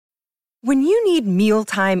When you need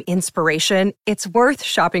mealtime inspiration, it's worth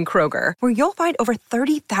shopping Kroger, where you'll find over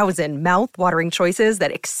 30,000 mouth-watering choices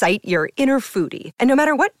that excite your inner foodie. And no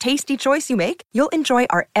matter what tasty choice you make, you'll enjoy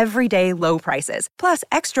our everyday low prices, plus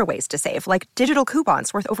extra ways to save, like digital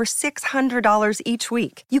coupons worth over $600 each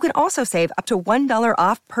week. You can also save up to $1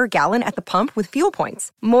 off per gallon at the pump with fuel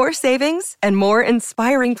points. More savings and more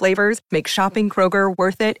inspiring flavors make shopping Kroger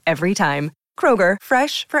worth it every time. Kroger,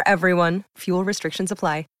 fresh for everyone. Fuel restrictions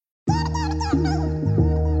apply.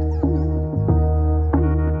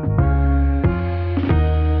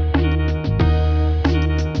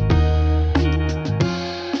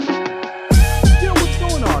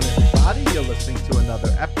 You're listening to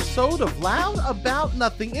another episode of Loud About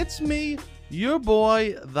Nothing. It's me, your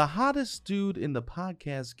boy, the hottest dude in the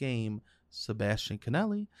podcast game, Sebastian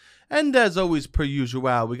Canelli. And as always, per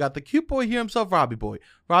usual, we got the cute boy here himself, Robbie Boy.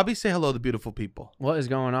 Robbie, say hello to beautiful people. What is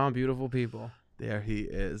going on, beautiful people? There he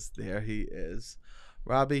is. There he is.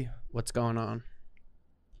 Robbie. What's going on?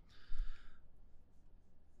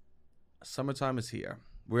 Summertime is here.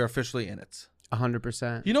 We're officially in it.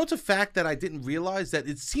 100%. You know, it's a fact that I didn't realize, that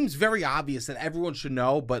it seems very obvious that everyone should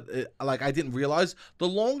know, but I didn't realize the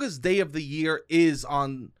longest day of the year is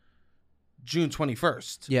on June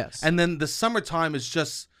 21st. Yes. And then the summertime is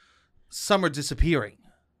just summer disappearing.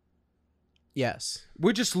 Yes.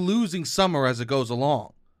 We're just losing summer as it goes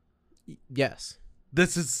along. Yes.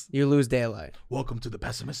 This is... You lose daylight. Welcome to the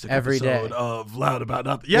pessimistic every episode day of Loud About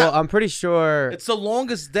Nothing. Yeah. Well, I'm pretty sure... It's the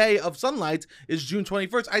longest day of sunlight is June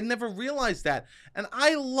 21st. I never realized that. And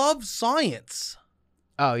I love science.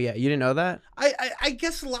 Oh, yeah. You didn't know that? I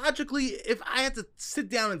guess logically, if I had to sit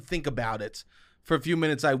down and think about it for a few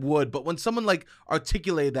minutes, I would. But when someone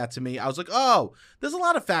articulated that to me, I was like, oh, there's a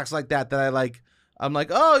lot of facts like that I'm like,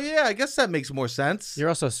 oh, yeah, I guess that makes more sense. You're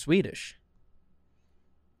also Swedish.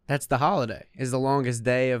 That's the holiday. Is the longest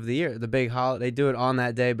day of the year. The big holiday. They do it on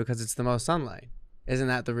that day because it's the most sunlight. Isn't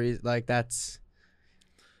that the reason? That's...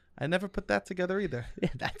 I never put that together either. Yeah,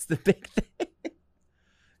 that's the big thing.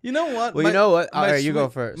 You know what? Well, you know what? All right, you go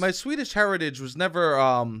first. My Swedish heritage was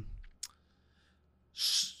never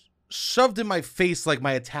shoved in my face like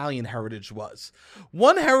my Italian heritage was.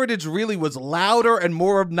 One heritage really was louder and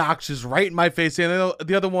more obnoxious right in my face, and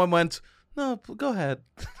the other one went, no, go ahead.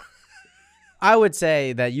 I would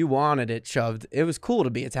say that you wanted it shoved. It was cool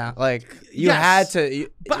to be Italian. You yes, had to.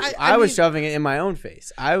 But I was shoving it in my own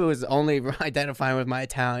face. I was only identifying with my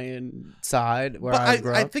Italian side where I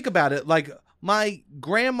grew up. I think about it. My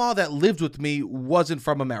grandma that lived with me wasn't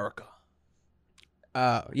from America.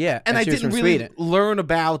 Yeah. And I didn't really learn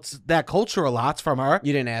about that culture a lot from her.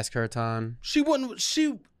 You didn't ask her a ton. She wouldn't.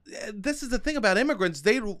 This is the thing about immigrants.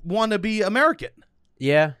 They want to be American.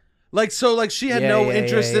 Yeah. She had no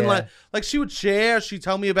interest in she would share. She'd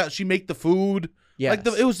tell me about, she'd make the food. Yeah.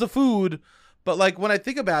 It was the food. But when I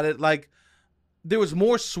think about it, there was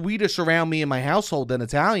more Swedish around me in my household than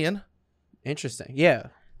Italian. Interesting. Yeah.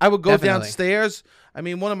 I would go Definitely. downstairs. I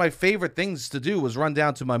mean, one of my favorite things to do was run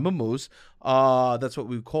down to my muumu's. That's what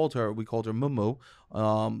we called her. We called her Mumu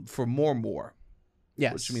for more.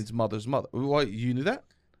 Yes. Which means mother's mother. What, you knew that?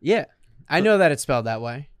 Yeah. I know that it's spelled that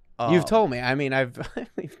way. You've told me. I mean,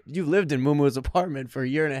 you lived in Mumu's apartment for a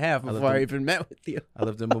year and a half before I even met with you. I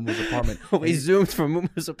lived in Mumu's apartment. We zoomed from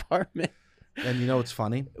Mumu's apartment. And you know what's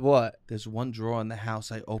funny? What? There's one drawer in the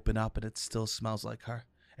house I open up and it still smells like her.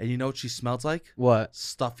 And you know what she smells like? What?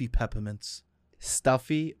 Stuffy peppermints.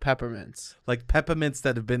 Stuffy peppermints. Like peppermints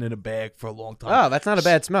that have been in a bag for a long time. Oh, that's not a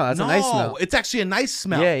bad smell. That's a nice smell. It's actually a nice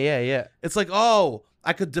smell. Yeah. It's like, oh,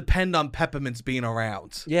 I could depend on peppermints being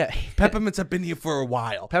around. Yeah. Peppermints have been here for a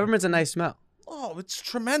while. Peppermint's a nice smell. Oh, it's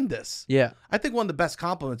tremendous. Yeah. I think one of the best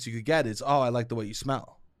compliments you could get is, oh, I like the way you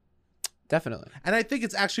smell. Definitely. And I think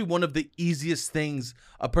it's actually one of the easiest things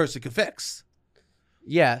a person could fix.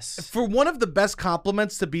 Yes. For one of the best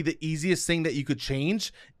compliments to be the easiest thing that you could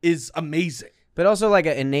change is amazing. But also an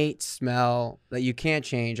innate smell that you can't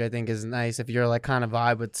change, I think, is nice if you're kind of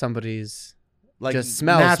vibe with somebody's just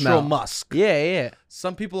natural musk. Yeah.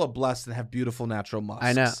 Some people are blessed and have beautiful natural musks.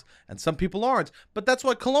 I know. And some people aren't. But that's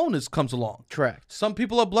why cologne comes along. Correct. Some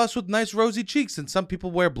people are blessed with nice rosy cheeks and some people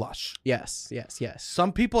wear blush. Yes.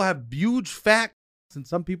 Some people have huge fat and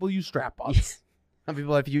some people use strap-ons. Some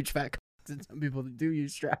people have huge fat and some people do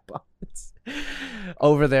use strap-ons.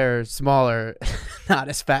 Over their smaller, not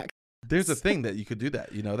as fat. There's a thing that you could do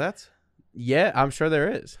that. You know that? Yeah, I'm sure there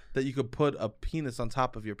is. That you could put a penis on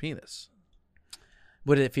top of your penis.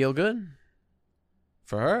 Would it feel good?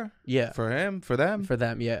 For her? Yeah. For him? For them? For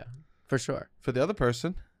them, yeah. For sure. For the other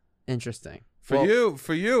person? Interesting. For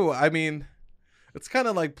you, I mean, it's kind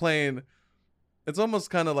of like playing, it's almost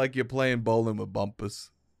kind of like you're playing bowling with bumpers.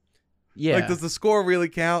 Yeah. Like, does the score really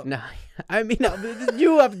count? No, I mean,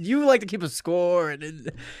 you like to keep a score,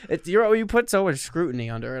 and you put so much scrutiny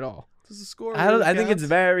under it all. Does the score? I think it's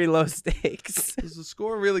very low stakes. Does the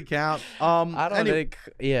score really count? I don't think.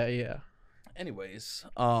 Yeah. Anyways,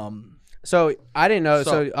 So I didn't know.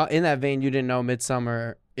 So- So in that vein, you didn't know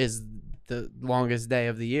Midsummer is the longest day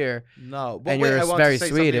of the year. no. But And wait, you're I want very to say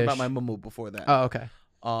something Swedish. about my mumu before that. Oh, okay.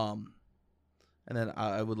 And then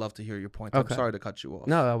I would love to hear your point. Okay. I'm sorry to cut you off.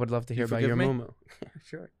 No, I would love to You hear about forgive your me? mumu.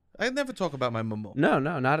 Sure. I never talk about my mumu. No,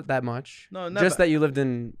 not that much. No, never. Just that you lived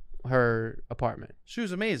in her apartment. She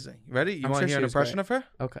was amazing. Ready? You I'm want to sure hear she an was impression great. of her?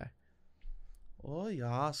 Okay. Oh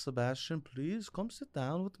yeah, Sebastian, please come sit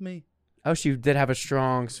down with me. Oh, she did have a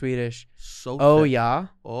strong Swedish. So. Oh thick. yeah.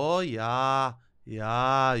 Oh yeah,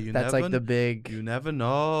 yeah. You That's never. like the big. You never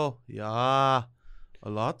know. Yeah, a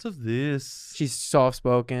lot of this. She's soft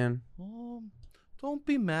spoken. Oh, don't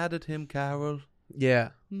be mad at him, Carol. Yeah.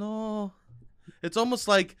 No, it's almost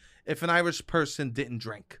like if an Irish person didn't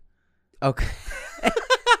drink. Okay.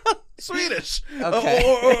 Swedish. Okay.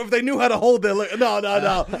 Or if they knew how to hold their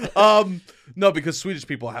no, because Swedish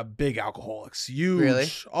people have big alcoholics. Huge. Really?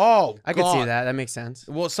 Oh, I could see God. that. That makes sense.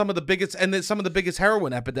 Well, some of the biggest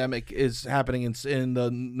heroin epidemic is happening in the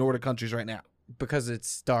Nordic countries right now Because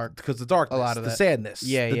it's dark. because the darkness, A lot of the that. sadness,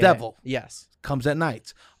 Yeah. the yeah. devil Yes. comes at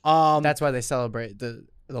night. That's why they celebrate the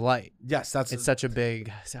light. Yes, that's It's such a big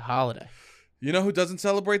holiday. You know who doesn't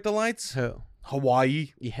celebrate the lights? Who?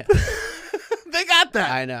 Hawaii. Yeah. They got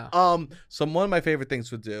that. I know. So one of my favorite things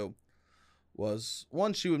to do was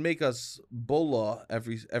one, she would make us bola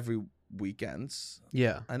every weekends.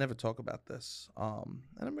 Yeah. I never talk about this. And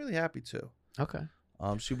I'm really happy to. Okay.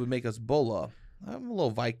 She would make us bola. I'm a little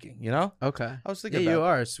Viking, you know? Okay. I was Yeah, thinking you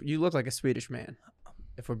about are. You look like a Swedish man,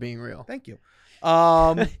 if we're being real. Thank you.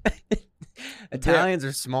 Italians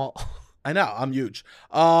are small. I know, I'm huge.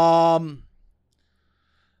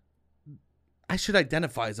 I should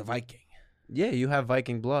identify as a Viking. Yeah, you have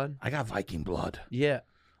Viking blood. I got Viking blood. Yeah.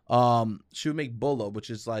 She would make bola, which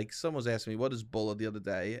is like, someone was asking me, what is bola the other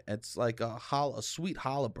day? It's like a sweet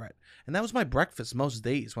challah bread. And that was my breakfast most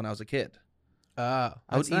days when I was a kid. Oh,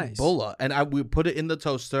 I would eat bola, and I would put it in the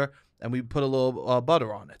toaster, and we put a little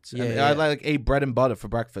butter on it. Yeah, and yeah. I like ate bread and butter for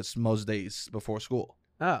breakfast most days before school.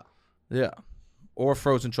 Oh. Yeah. Or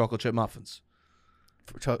frozen chocolate chip muffins.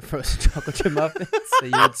 Frozen chocolate chip muffins. So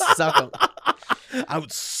you would suck them. I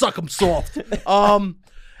would suck them soft.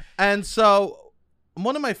 And so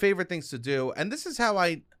one of my favorite things to do, and this is how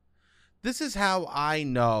I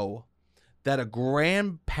know that a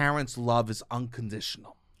grandparent's love is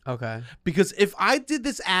unconditional. Okay. Because if I did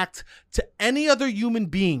this act to any other human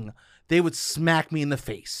being, they would smack me in the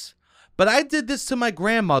face. But I did this to my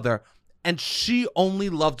grandmother, and she only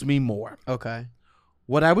loved me more. Okay.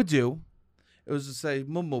 What I would do, it was to say,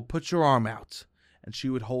 Mumu, put your arm out. And she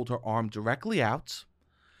would hold her arm directly out.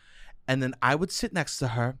 And then I would sit next to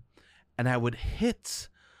her, and I would hit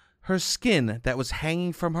her skin that was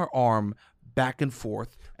hanging from her arm back and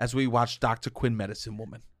forth as we watched Dr. Quinn, Medicine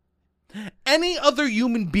Woman. Any other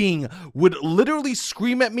human being would literally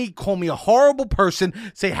scream at me, call me a horrible person,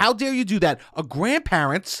 say, how dare you do that? A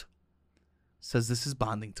grandparent says this is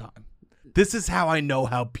bonding time. This is how I know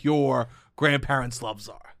how pure grandparents' loves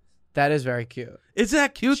are. That is very cute. Is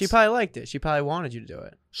that cute? She probably liked it. She probably wanted you to do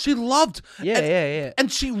it. She loved. Yeah, and, yeah.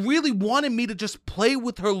 And she really wanted me to just play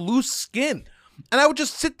with her loose skin. And I would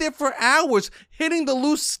just sit there for hours hitting the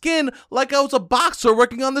loose skin like I was a boxer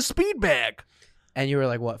working on the speed bag. And you were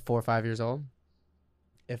like, what, 4 or 5 years old?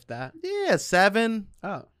 If that? Yeah, 7.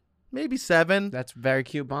 Oh, Maybe 7. that's very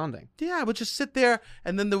cute bonding. Yeah, I would just sit there.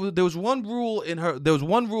 And then there was one rule in her. There was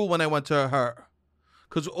one rule when I went to her.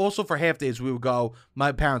 Because also for half days, we would go,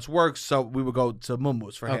 my parents worked, so we would go to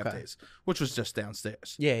Mumu's for half Okay. days, which was just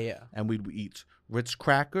downstairs. Yeah, yeah. And we'd eat Ritz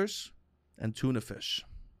crackers and tuna fish.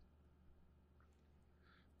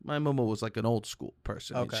 My Mumu was like an old school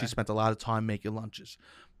person. Okay. She spent a lot of time making lunches.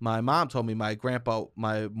 My mom told me my grandpa,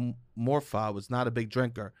 my Morpha, was not a big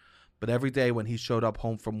drinker, but every day when he showed up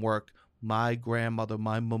home from work, my grandmother,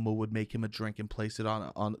 my Mumu, would make him a drink and place it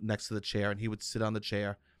on next to the chair, and he would sit on the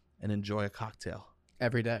chair and enjoy a cocktail.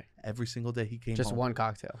 Every day. Every single day he came Just home. one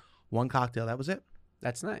cocktail. One cocktail, that was it.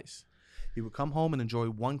 That's nice. He would come home and enjoy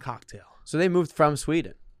one cocktail. So they moved from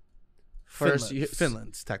Sweden.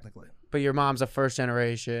 Finland, technically. But your mom's a first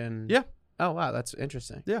generation. Yeah. Oh, wow. That's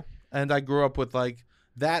interesting. Yeah. And I grew up with like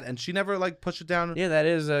that, and she never like pushed it down. Yeah, that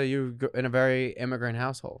is you in a very immigrant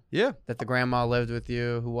household. Yeah. That the grandma lived with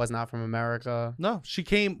you, who was not from America. No, she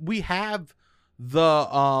came. We have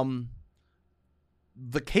the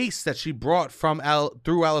case that she brought from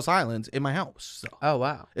through Ellis Island in my house. So Oh,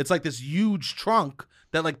 wow. it's like this huge trunk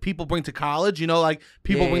that like people bring to college. You know, like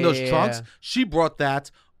people bring those trunks. Yeah. She brought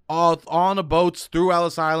that on a boats through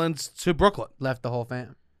Ellis Island to Brooklyn. Left the whole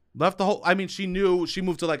fam. Left the whole. I mean, she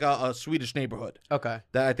moved to like a Swedish neighborhood. Okay.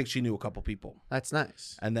 That I think she knew a couple people. That's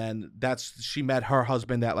nice. And then she met her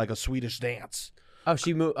husband at like a Swedish dance. Oh,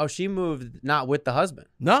 she moved not with the husband.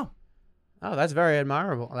 No, Oh, that's very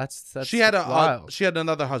admirable. That's she had wild. she had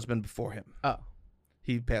another husband before him. Oh,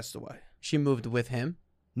 He passed away. she moved with him.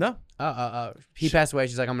 No, He passed away.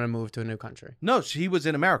 She's like, I'm gonna move to a new country. no, he was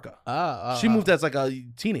in America. Oh, She moved as like a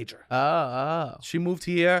teenager. Oh. She moved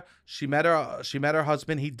here. She met her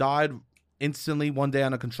husband. He died instantly one day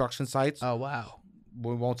on a construction site. Oh, wow.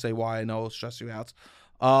 We won't say why. I know it'll stress you out.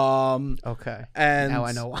 Okay. And Now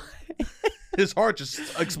I know why. his heart just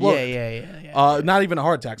exploded. Yeah. Not even a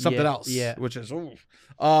heart attack, something else. yeah. Which is,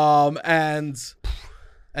 and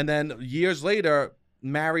then years later,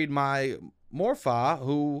 married my morpha,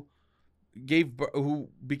 who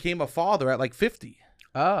became a father at like 50.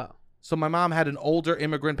 Oh. So my mom had an older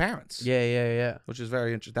immigrant parents. Yeah. Which is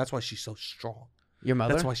very interesting. That's why she's so strong. Your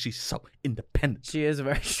mother? That's why she's so independent. She is a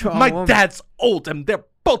very strong My woman. dad's old and they're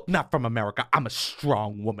both not from America. I'm a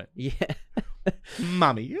strong woman. Yeah.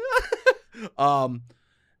 Mommy.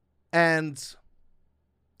 And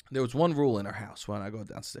there was one rule in our house when I go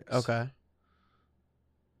downstairs. Okay.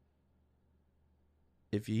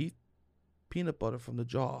 If you eat peanut butter from the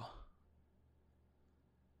jar,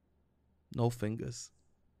 no fingers.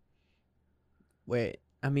 Wait.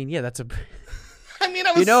 I mean, yeah, that's a... I mean,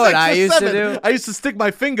 I was You know what 6 I or used to 7. do? I used to stick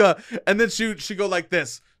my finger, and then she go like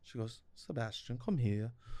this. She goes, Sebastian, come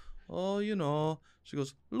here. Oh, you know. She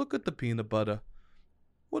goes, look at the peanut butter.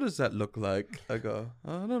 What does that look like? I go,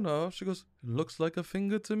 I don't know. She goes, it looks like a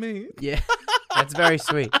finger to me. Yeah. That's very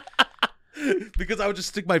sweet. Because I would just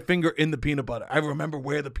stick my finger in the peanut butter. I remember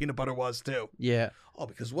where the peanut butter was, too. Yeah. Oh,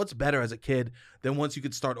 because what's better as a kid than once you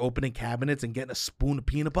could start opening cabinets and getting a spoon of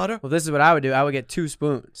peanut butter? Well, this is what I would do. I would get 2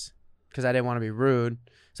 spoons because I didn't want to be rude.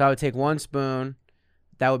 So I would take 1 spoon.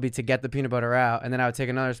 That would be to get the peanut butter out. And then I would take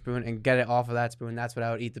another spoon and get it off of that spoon. That's what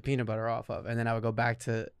I would eat the peanut butter off of. And then I would go back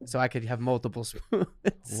to, so I could have multiple spoons.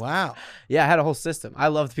 Wow. Yeah, I had a whole system. I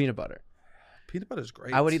loved peanut butter. Peanut butter is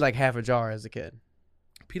great. I would eat like half a jar as a kid.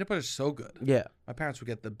 Peanut butter is so good. Yeah. My parents would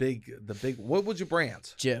get the big. What was your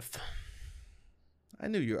brand? Jif. I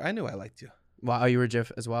knew I liked you. Wow, you were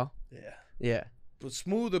Jif as well? Yeah. Yeah. But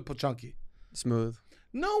smooth or chunky? Smooth.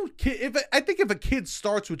 No, I think if a kid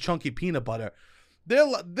starts with chunky peanut butter, they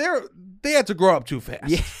had to grow up too fast.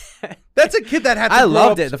 Yeah. That's a kid that had to I grow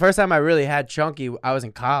loved up it. The first time I really had chunky, I was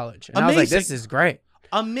in college. And I was like, this Amazing. is great.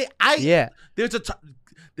 Yeah. There's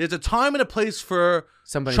a time and a place for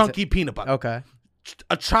Somebody chunky peanut butter. Okay.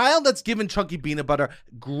 A child that's given chunky peanut butter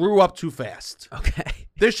grew up too fast. Okay.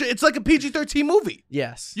 It's like a PG-13 movie.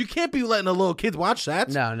 Yes. You can't be letting a little kids watch that.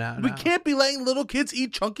 No. We can't be letting little kids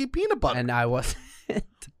eat chunky peanut butter. And I wasn't.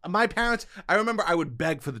 My parents, I remember I would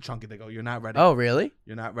beg for the chunky. They go, you're not ready. Oh, really?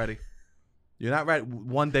 You're not ready. You're not ready.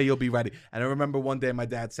 One day you'll be ready. And I remember one day my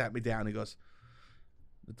dad sat me down. He goes,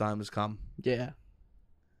 the time has come. Yeah.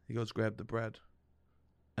 He goes, grab the bread.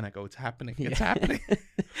 And I go, it's happening. Yeah. It's happening.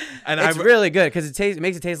 And It's really good because it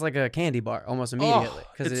makes it taste like a candy bar almost immediately.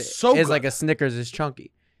 Because it's it so is good. like a Snickers is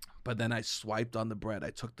chunky. But then I swiped on the bread. I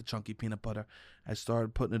took the chunky peanut butter. I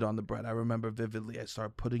started putting it on the bread. I remember vividly. I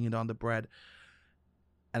started putting it on the bread.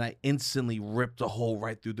 And I instantly ripped a hole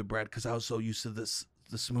right through the bread because I was so used to the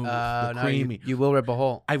smooth, the No, creamy. you will rip a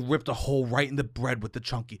hole. I ripped a hole right in the bread with the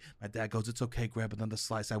chunky. My dad goes, it's okay, grab another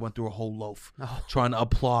slice. I went through a whole loaf trying to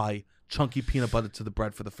apply chunky peanut butter to the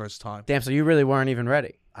bread for the first time. Damn, so you really weren't even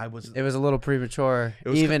ready. It was a little premature,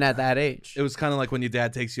 even at that age. It was kind of like when your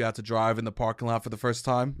dad takes you out to drive in the parking lot for the first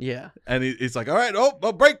time. Yeah. And he's like, all right,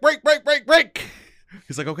 break.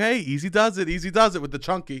 He's like, okay, easy does it with the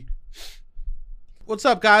chunky. What's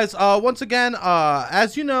up, guys? Once again,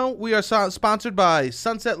 as you know, we are sponsored by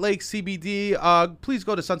Sunset Lake CBD. Please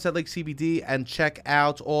go to Sunset Lake CBD and check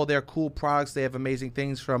out all their cool products. They have amazing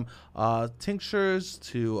things from tinctures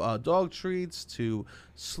to dog treats to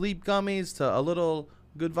sleep gummies to a little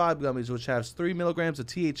good vibe gummies, which has 3 milligrams of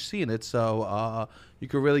THC in it. So you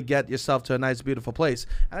can really get yourself to a nice, beautiful place.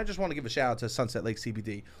 And I just want to give a shout out to Sunset Lake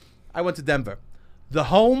CBD. I went to Denver, the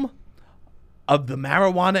home of the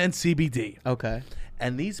marijuana and CBD. Okay.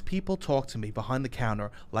 And these people talk to me behind the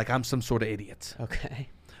counter like I'm some sort of idiot. Okay.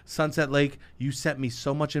 Sunset Lake, you sent me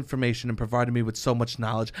so much information and provided me with so much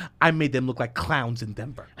knowledge. I made them look like clowns in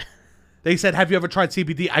Denver. They said, have you ever tried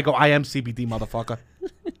CBD? I go, I am CBD, motherfucker.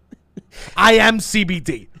 I am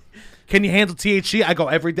CBD. Can you handle THC? I go,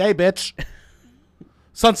 every day, bitch.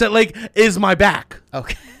 Sunset Lake is my back.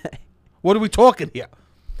 Okay. What are we talking here?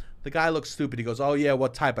 The guy looks stupid. He goes, "Oh yeah,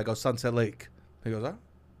 what type?" I go, "Sunset Lake." He goes, "Oh,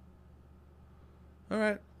 all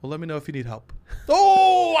right. Well, let me know if you need help."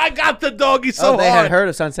 Oh, I got the doggy so they hard. had heard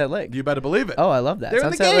of Sunset Lake. You better believe it. Oh, I love that. They're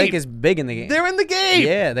in the Sunset game. Lake is big in the game. They're in the game.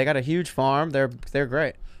 Yeah, they got a huge farm. They're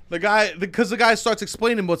great. The guy starts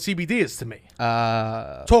explaining what CBD is to me,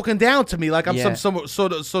 Uh, talking down to me like I'm Yeah. some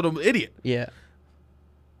sort of idiot. yeah.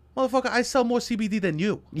 Motherfucker, I sell more CBD than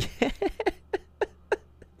you.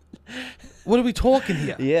 What are we talking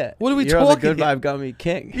here? Yeah. What are we You're talking on the good here? vibe gummy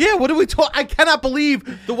king. Yeah, what are we talking? I cannot believe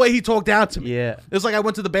the way he talked down to me. Yeah. It's like I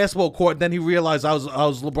went to the basketball court, and then he realized I was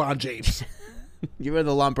LeBron James. You were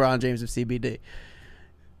the LeBron James of CBD.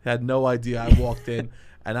 Had no idea. I walked in,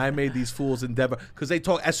 and I made these fools endeavor because they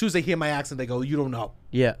talk. As soon as they hear my accent, they go, "You don't know."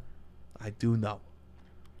 Yeah. I do know.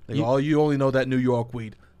 They go, "Oh, you only know that New York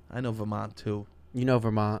weed." I know Vermont too. You know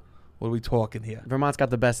Vermont. What are we talking here? Vermont's got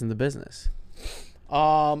the best in the business.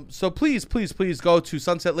 So please go to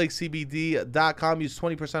sunsetlakecbd.com. Use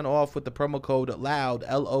 20% off with the promo code LOUD,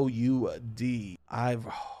 LOUD.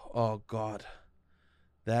 Oh God,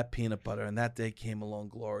 that peanut butter and that day came along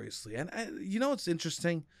gloriously. And you know what's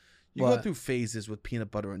interesting? You go What? through phases with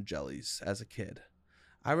peanut butter and jellies as a kid.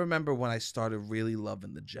 I remember when I started really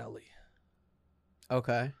loving the jelly,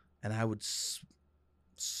 Okay. and I would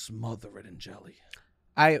smother it in jelly.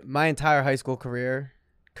 My entire high school career,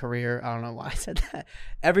 I don't know why I said that.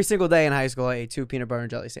 Every single day in high school, I ate 2 peanut butter and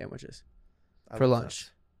jelly sandwiches I for love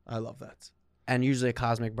lunch. that. I love that. And usually a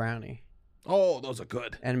cosmic brownie. Oh, those are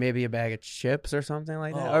good. And maybe a bag of chips or something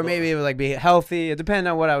like that. Oh, Or maybe it would like be healthy. It depended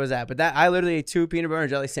on what I was at. But I literally ate 2 peanut butter and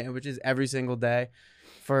jelly sandwiches every single day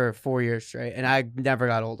for 4 years straight. And I never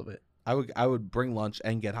got old of it. I would bring lunch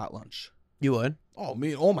and get hot lunch. You would? Oh,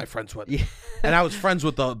 me, all my friends would. Yeah. And I was friends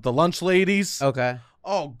with the lunch ladies. Okay.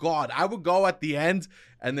 Oh God, I would go at the end,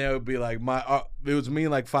 and they would be like, it was me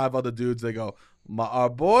and like 5 other dudes. They go, our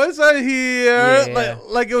boys are here. Yeah.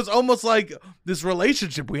 Like it was almost like this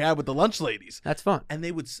relationship we had with the lunch ladies. That's fun. And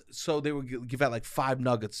they would give out like 5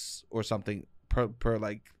 nuggets or something per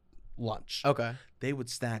like lunch. Okay. They would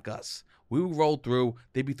stack us. We would roll through.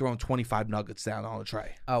 They'd be throwing 25 nuggets down on a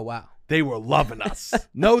tray. Oh, wow. They were loving us.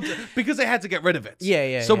 No, because they had to get rid of it.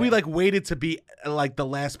 Yeah. So we like waited to be like the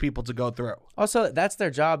last people to go through. Also, that's their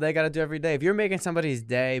job. They got to do every day. If you're making somebody's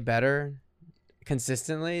day better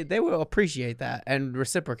consistently, they will appreciate that and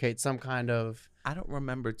reciprocate some kind of. I don't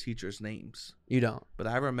remember teachers' names, You don't. but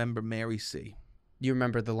I remember Mary C. You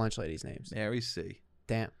remember the lunch ladies' names. Mary C.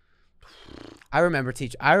 Damn. I remember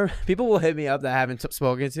people will hit me up that I haven't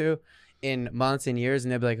spoken to in months and years,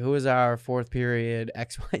 and they'll be like, who is our 4th period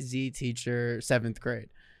XYZ teacher, 7th grade?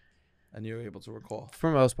 And you're able to recall. For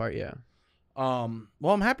the most part, yeah.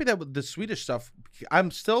 Well, I'm happy that with the Swedish stuff,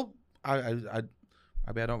 I'm still. I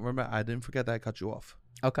don't remember. I didn't forget that I cut you off,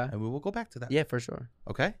 Okay. and we will go back to that. Yeah, for sure.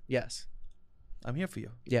 Okay. Yes. I'm here for you.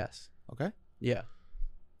 Yes. Okay. Yeah.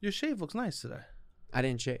 Your shave looks nice today. I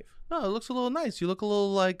didn't shave. No, it looks a little nice. You look a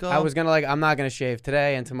little like. I was I'm not gonna shave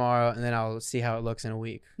today and tomorrow, and then I'll see how it looks in a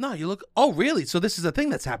week. No, you look. Oh, really? So this is a thing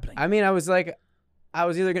that's happening. I mean, I was either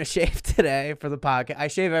gonna shave today for the podcast. I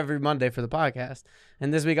shave every Monday for the podcast,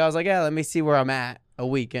 and this week I was like, yeah, let me see where I'm at a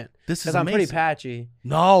weekend. This is because I'm pretty amazing. patchy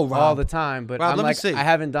No, Rob. all the time. But Rob, I'm let me like, see. I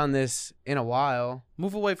haven't done this in a while.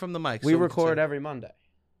 Move away from the mic. We so can record see. every Monday.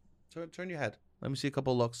 Turn your head. Let me see a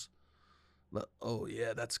couple of looks. Oh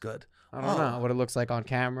yeah, that's good. I don't know what it looks like on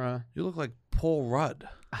camera. You look like Paul Rudd.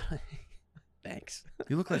 Thanks.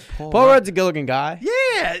 You look like Paul. Paul Rudd. Rudd's a good-looking guy.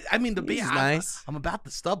 Yeah, I mean the He's I'm- nice. I'm about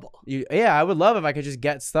the stubble. Yeah, I would love if I could just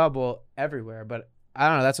get stubble everywhere, but I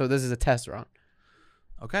don't know. That's what this is a test run.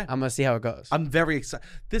 Okay. I'm gonna see how it goes. I'm very excited.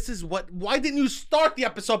 This is what. Why didn't you start the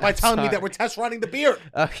episode by I'm telling me sorry. that we're test running the beard?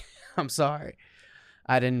 Okay, I'm sorry.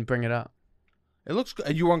 I didn't bring it up. It looks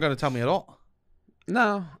good. You weren't going to tell me at all.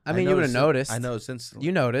 No, I mean you would have noticed. I noticed instantly.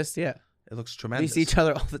 You noticed, yeah. It looks We tremendous. see each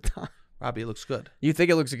other all the time. Robbie, it looks good. You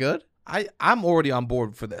think it looks good? I'm already on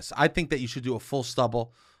board for this. I think that you should do a full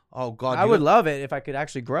stubble. Oh God, I would love it if I could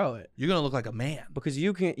actually grow it, You're gonna look like a man. because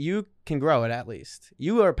you can grow it at least.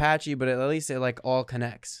 You are patchy, but at least it like all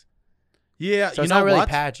connects. Yeah, So you it's know not really what?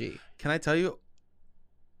 patchy. Can I tell you?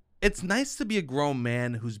 It's nice to be a grown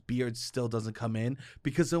man whose beard still doesn't come in,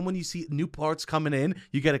 because then when you see new parts coming in,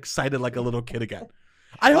 you get excited like a little kid again.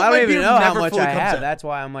 I hope I my don't even beard know how never much fully I comes have. in. That's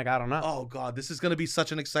why I'm like, I don't know. Oh God, this is gonna be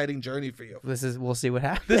such an exciting journey for you. We'll see what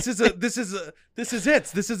happens. This is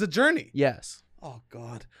it. This is a journey. Yes. Oh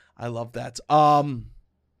God, I love that.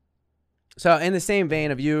 So in the same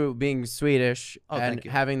vein of you being Swedish and thank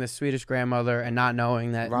you. having the Swedish grandmother and not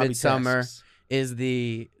knowing that Robbie midsummer tasks. is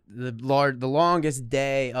the longest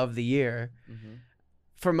day of the year. Mhm.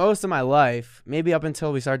 For most of my life, maybe up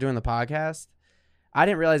until we started doing the podcast, I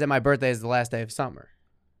didn't realize that my birthday is the last day of summer.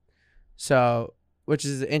 So, which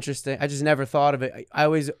is interesting. I just never thought of it. I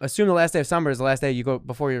always assume the last day of summer is the last day you go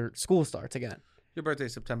before your school starts again. Your birthday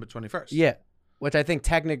is September 21st. Yeah, which I think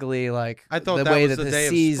technically, like, I thought the that way was that the the day of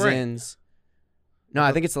seasons. No,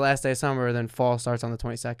 I think it's the last day of summer. Then fall starts on the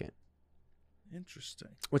 22nd. Interesting.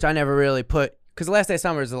 Which I never really put, because the last day of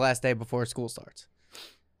summer is the last day before school starts.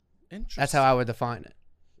 Interesting. That's how I would define it.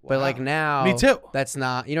 But Wow. like now, Me too. That's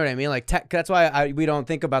not, you know what I mean? Like that's why we don't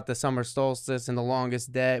think about the summer solstice and the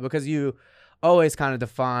longest day, because you always kind of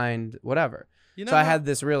defined whatever. You know So I what? had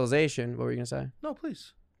this realization. What were you gonna say? No,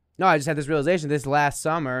 please. No, I just had this realization. This last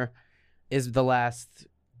summer is the last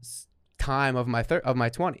time of my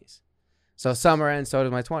 20s. So summer ends, so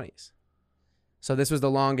does my 20s. So this was the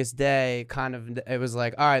longest day. Kind of, it was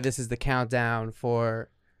like, all right, this is the countdown for,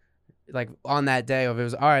 like, on that day of it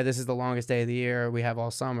was, all right, this is the longest day of the year. We have all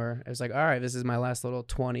summer. It was like, all right, this is my last little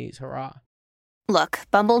 20s. Hurrah. Look,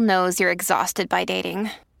 Bumble knows you're exhausted by dating.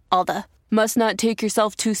 All the must not take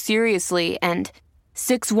yourself too seriously and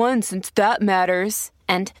 6'1" since that matters.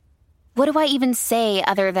 And what do I even say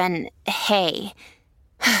other than hey?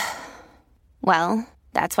 Well,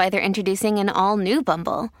 that's why they're introducing an all-new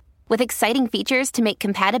Bumble with exciting features to make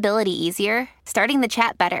compatibility easier, starting the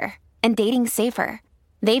chat better, and dating safer.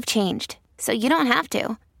 They've changed, so you don't have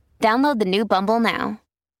to. Download the new Bumble now.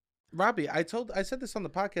 Robbie, I said this on the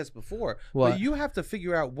podcast before, What? but you have to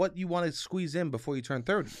figure out what you want to squeeze in before you turn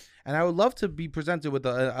 30. And I would love to be presented with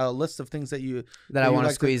a list of things that I want to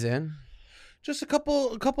like squeeze in. Just a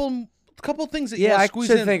couple things that you Yeah, want I to squeeze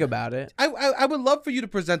should in. think about it. I would love for you to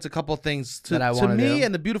present a couple things That I to wanna me do.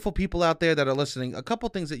 and the beautiful people out there that are listening. A couple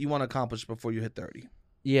things that you want to accomplish before you hit 30.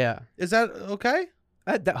 Yeah, Is that okay?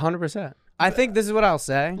 100%. I think this is what I'll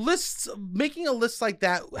say. Making a list like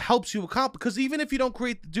that helps you accomplish, because even if you don't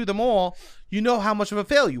do them all, you know how much of a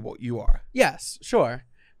failure you are. Yes, sure.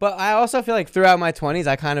 But I also feel like throughout my 20s,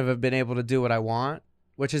 I kind of have been able to do what I want,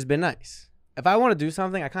 which has been nice. If I want to do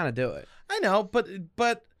something, I kind of do it. I know, but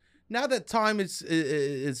now that time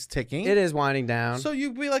is ticking, It is winding down. So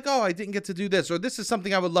you'd be like, oh, I didn't get to do this, or this is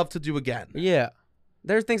something I would love to do again. Yeah.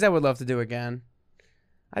 There's things I would love to do again.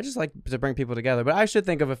 I just like to bring people together. But I should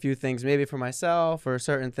think of a few things, maybe for myself or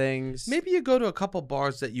certain things. Maybe you go to a couple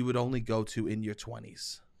bars that you would only go to in your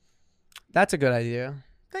 20s. That's a good idea.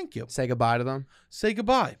 Thank you. Say goodbye to them. Say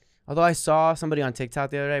goodbye. Although I saw somebody on TikTok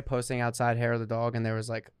the other day posting outside Hair of the Dog, and there was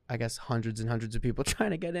like, I guess, hundreds and hundreds of people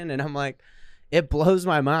trying to get in. And I'm like, it blows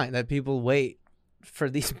my mind that people wait for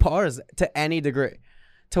these bars to any degree.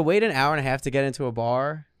 To wait an hour and a half to get into a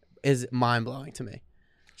bar is mind blowing to me.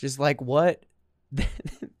 Just like, what?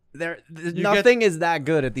 Nothing is that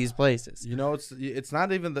good at these places. You know, it's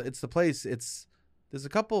not even the place. There's a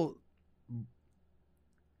couple.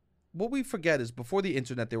 What we forget is before the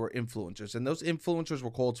internet, there were influencers, and those influencers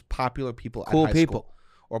were called popular people Cool at high people. school,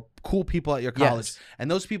 or cool people at your college. Yes. And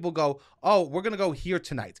those people go, oh, we're going to go here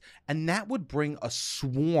tonight. And that would bring a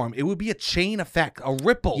swarm. It would be a chain effect, a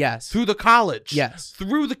ripple Yes. through the college, Yes.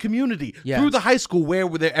 through the community, Yes. through the high school where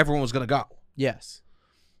everyone was going to go. Yes.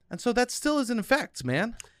 And so that still is in effect,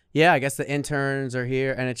 man. Yeah, I guess the interns are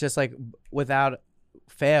here, and it's just like, without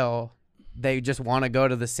fail, they just want to go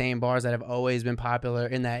to the same bars that have always been popular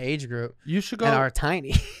in that age group You should go. and are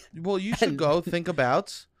tiny. Well, you should go think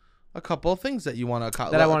about a couple of things that you want to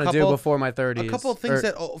that I want to do before my 30s. A couple of things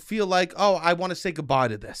that feel like, oh, I want to say goodbye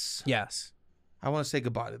to this. Yes, I want to say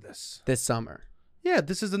goodbye to this. this summer. Yeah,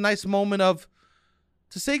 this is a nice moment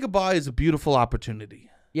to say goodbye is a beautiful opportunity.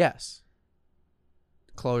 Yes.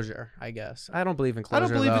 Closure, I guess. I don't believe in closure, I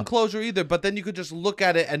don't believe though. in closure either, but then you could just look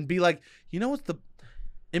at it and be like, you know what's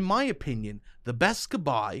in my opinion, the best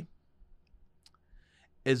goodbye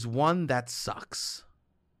is one that sucks.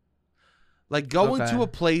 Like going Okay. to a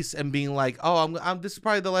place and being like, oh, this is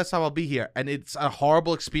probably the last time I'll be here, and it's a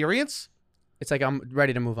horrible experience. It's like I'm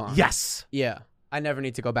ready to move on. Yes. Yeah. I never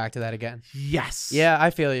need to go back to that again. Yes. Yeah, I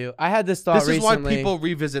feel you. I had this thought This is recently. why people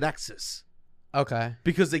revisit exes. Okay.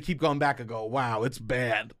 Because they keep going back and go, wow, it's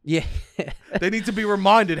bad. Yeah. They need to be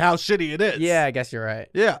reminded how shitty it is. Yeah, I guess you're right.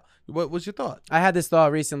 Yeah. What was your thought? I had this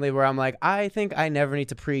thought recently where I'm like, I think I never need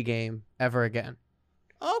to pregame ever again.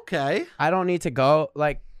 Okay. I don't need to go,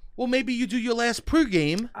 like, Well, maybe you do your last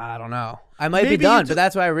pregame. I don't know. I might Maybe be you done, do- but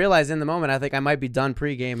that's what I realized in the moment. I think I might be done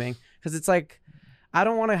pre-gaming because it's like I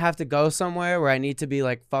don't want to have to go somewhere where I need to be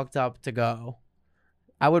like fucked up to go.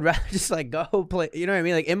 I would rather just like go play. You know what I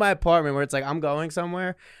mean? Like in my apartment where it's like I'm going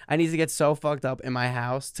somewhere. I need to get so fucked up in my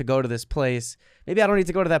house to go to this place. Maybe I don't need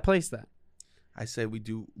to go to that place then. I say we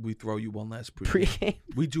throw you one last pregame. Pre-game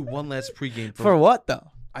We do one last pregame for what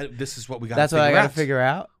though? This is what we got. That's what I got to figure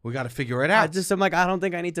out. We got to figure it out. I'm like, I don't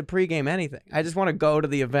think I need to pregame anything. I just want to go to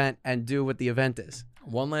the event and do what the event is.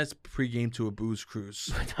 One last pregame to a booze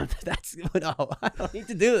cruise. No, I don't need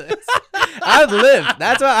to do this. I've lived.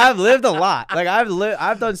 That's why I've lived a lot. Like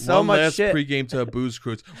I've done so much shit. One last pregame to a booze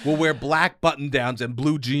cruise. We'll wear black button downs and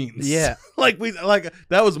blue jeans. Yeah, like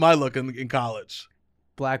that was my look in college.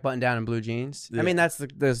 Black button down and blue jeans. Yeah. I mean, that's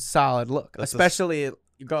the solid look. That's especially.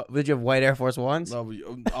 Did you have white Air Force Ones? Oh,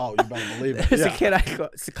 you better believe it. There's a kid,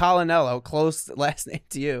 Colinello, close last name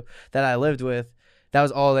to you, that I lived with. That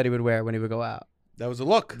was all that he would wear when he would go out. That was a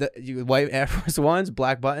look. White Air Force Ones,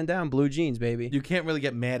 black button down, blue jeans, baby. You can't really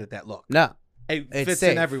get mad at that look. No. It It's fits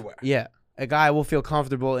safe. in everywhere. Yeah. A guy will feel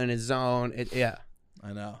comfortable in his zone. Yeah.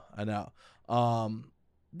 I know.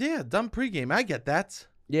 Yeah, dumb pregame. I get that.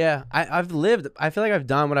 Yeah, I've lived. I feel like I've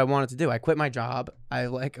done what I wanted to do. I quit my job.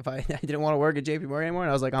 If I didn't want to work at JP Morgan anymore, and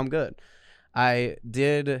I was like, I'm good. I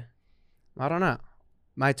don't know.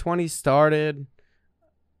 My 20s started.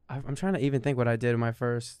 I'm trying to even think what I did in my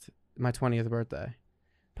 20th birthday.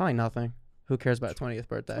 Probably nothing. Who cares about 20th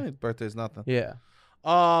birthday? Birthday's nothing. Yeah.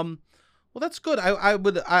 Well, that's good.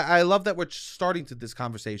 I love that we're starting to this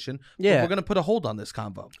conversation. Yeah. We're gonna put a hold on this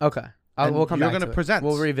convo. Okay. We'll come you're back gonna to present. it.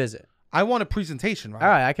 We'll revisit. I want a presentation, right? All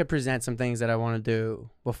right, I could present some things that I want to do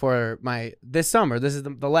before this summer. This is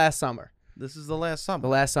the last summer. This is the last summer. The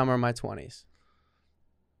last summer of my 20s.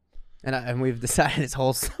 And we've decided it's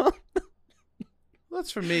wholesome.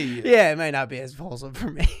 That's for me. Yeah, it might not be as wholesome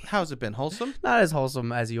for me. How's it been? Wholesome? Not as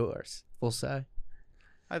wholesome as yours, we'll say.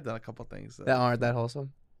 I've done a couple things That aren't that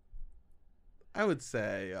wholesome. I would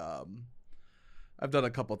say I've done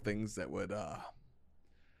a couple things that would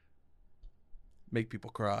make people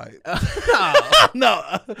cry. No,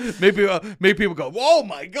 make people go, "Oh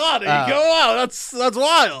my god!" And you go, "Wow, that's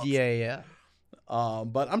wild." Yeah.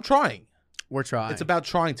 But I'm trying. We're trying. It's about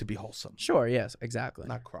trying to be wholesome, Sure. Yes. Exactly.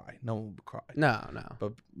 not cry. No one would cry. No.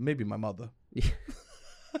 But maybe my mother. Yeah.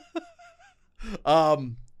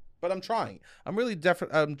 But I'm trying.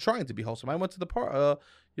 I'm trying to be wholesome. I went to the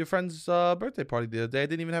your friend's birthday party the other day. I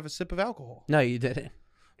didn't even have a sip of alcohol. No, you didn't.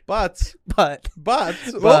 But But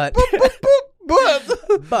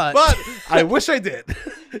I wish I did.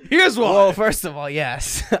 Here's why. Well, first of all,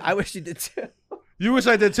 yes, I wish you did too. You wish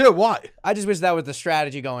I did too. Why? I just wish that was the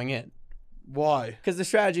strategy going in. Why? Because the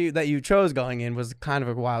strategy that you chose going in was kind of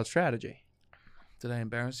a wild strategy. Did I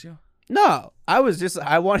embarrass you? No, I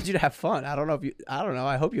wanted you to have fun. I don't know.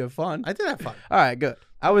 I hope you have fun. I did have fun. All right, good.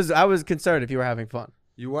 I was concerned if you were having fun.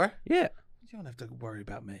 You were? Yeah. You don't have to worry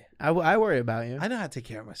about me. I worry about you. I know how to take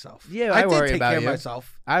care of myself. Yeah, I worry did take about care you. of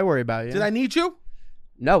myself. I worry about you. Did I need you?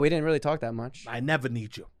 No, we didn't really talk that much. I never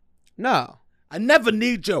need you. No. I never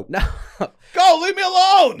need you. No. Go, leave me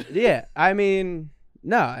alone. Yeah, I mean,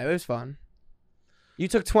 no, it was fun. You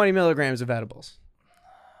took 20 milligrams of edibles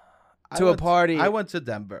to a party. I went to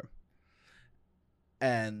Denver,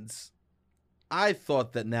 and I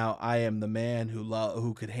thought that now I am the man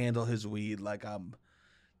who could handle his weed like I'm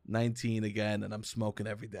 19 again and I'm smoking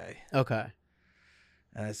every day. Okay.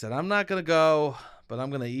 And I said, I'm not going to go, but I'm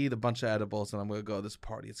going to eat a bunch of edibles and I'm going to go to this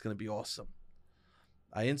party. It's going to be awesome.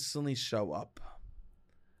 I instantly show up.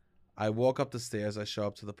 I walk up the stairs. I show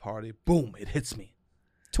up to the party. Boom, it hits me.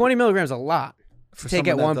 20 milligrams a lot. For take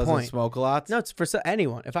someone at one that doesn't point. Smoke a lot? No, it's for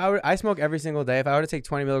anyone. If I smoke every single day. If I were to take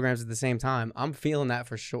 20 milligrams at the same time, I'm feeling that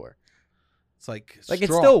for sure. It's like it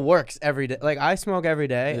strong. still works every day. Like I smoke every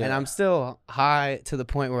day, Yeah. and I'm still high to the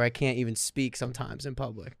point where I can't even speak sometimes in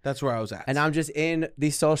public. That's where I was at. And I'm just in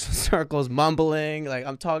these social circles mumbling. Like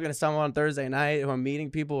I'm talking to someone on Thursday night who I'm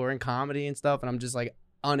meeting people who are in comedy and stuff, and I'm just like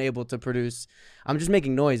unable to produce. I'm just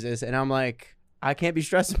making noises, and I'm like, I can't be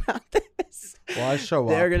stressed about this. Well, I show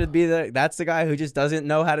They're up. gonna be that's the guy who just doesn't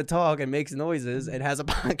know how to talk and makes noises and has a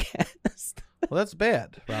podcast. Well, that's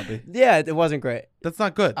bad, Robbie. Yeah, it wasn't great. That's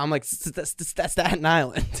not good. I'm like, that's Staten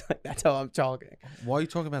Island. Like, that's how I'm talking. Why are you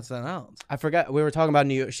talking about Staten Island? I forgot we were talking about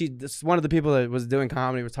New York. One of the people that was doing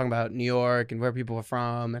comedy was talking about New York and where people were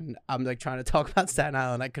from, and I'm like trying to talk about Staten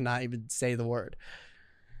Island. I could not even say the word.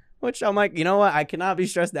 Which I'm like, you know what? I cannot be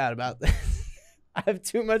stressed out about this. I have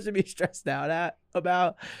too much to be stressed out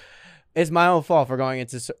about. It's my own fault for going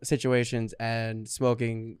into situations and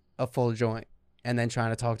smoking a full joint and then trying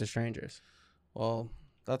to talk to strangers. Well,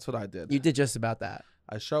 that's what I did. You did just about that.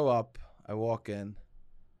 I show up. I walk in. I'm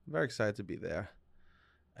very excited to be there.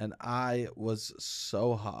 And I was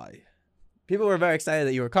so high. People were very excited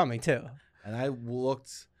that you were coming, too. And I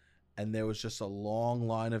looked, and there was just a long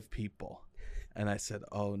line of people. And I said,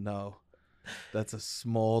 oh, no. That's a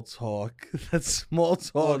small talk. That's small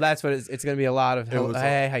talk. Well, that's what it's going to be a lot of, It was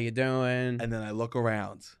hey, how you doing? And then I look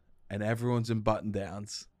around, and everyone's in button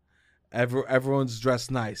downs. Everyone's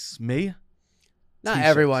dressed nice. Me? Not T-shirts.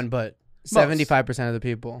 everyone, but 75% of the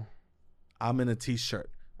people. I'm in a t-shirt.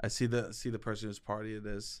 I see the person whose party it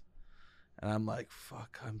is, and I'm like,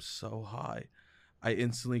 fuck, I'm so high. I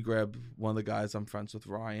instantly grab one of the guys I'm friends with,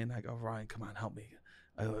 Ryan. I go, Ryan, come on, help me.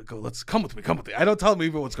 I go, let's come with me. I don't tell him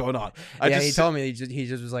even what's going on. He told me he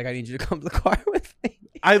just was like, I need you to come to the car with me.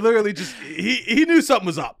 I literally just he knew something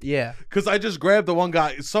was up. Yeah, because I just grabbed the one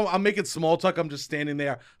guy. So I'm making small talk. I'm just standing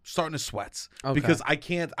there, starting to sweat because I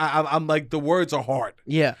can't. I'm like, the words are hard.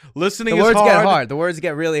 Yeah, listening. The words is hard. get hard. The words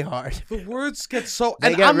get really hard. The words get so. They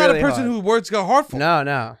And get I'm not really a person hard. who words get hard for.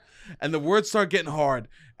 No. And the words start getting hard,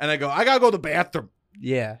 and I go, I gotta go to the bathroom.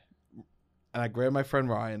 Yeah. And I grab my friend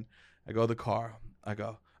Ryan. I go to the car. I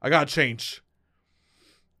go, I gotta change.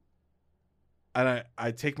 And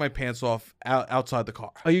I take my pants off outside the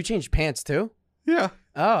car. Oh, you changed pants too? Yeah.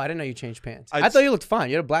 Oh, I didn't know you changed pants. I I thought you looked fine.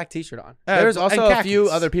 You had a black T-shirt on. Yeah, There was also and a few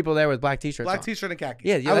khakis. other people there with black T-shirts Black on. t-shirt and khakis.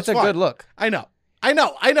 Yeah, I that's was a fine. good look. I know.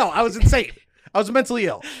 I was insane. I was mentally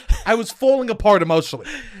ill. I was falling apart emotionally.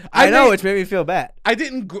 I know, which made me feel bad. I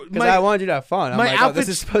didn't. Because I wanted you to have fun. I'm my like, this outfit-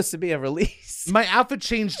 is supposed to be a release. My outfit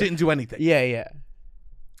change didn't do anything. Yeah.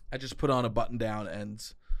 I just put on a button down and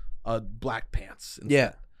black pants. Instead.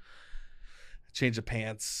 Yeah. Change the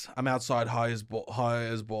pants. I'm outside high as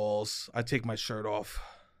balls. I take my shirt off.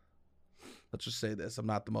 Let's just say this. I'm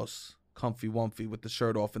not the most comfy-wumpy with the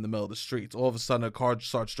shirt off in the middle of the streets. All of a sudden, a car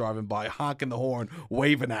starts driving by, honking the horn,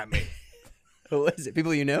 waving at me. Who is it?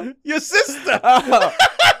 People you knew? Your sister! Oh,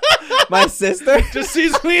 my sister? Just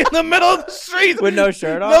sees me in the middle of the street. With no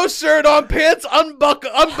shirt on? No shirt on, pants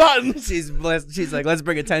unbuttoned. She's like, let's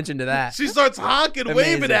bring attention to that. She starts honking,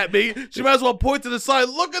 Amazing. waving at me. She might as well point to the side.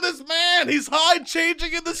 Look at this man. He's high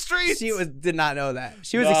changing in the streets. She did not know that.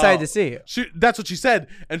 She was No. excited to see you. That's what she said.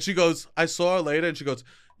 And she goes, I saw her later, and she goes,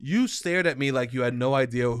 you stared at me like you had no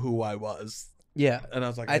idea who I was. Yeah. And I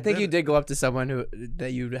was like, I think you did go up to someone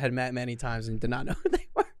that you had met many times and did not know who they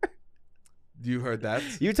were. You heard that?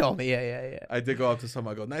 You told me. Yeah. I did go up to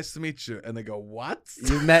someone. I go, nice to meet you. And they go, what?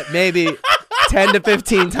 You met maybe 10 to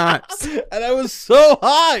 15 times. And I was so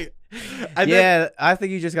high. And Yeah, I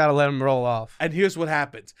think you just got to let them roll off. And here's what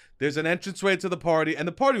happens. There's an entranceway to the party, and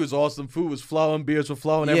the party was awesome. Food was flowing, beers were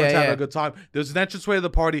flowing, everyone's having a good time. There's an entranceway to the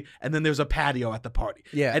party, and then there's a patio at the party.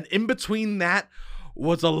 Yeah. And in between that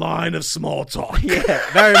was a line of small talk. Yeah,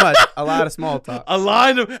 very much. A lot of small talk. A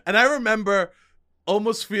line of, and I remember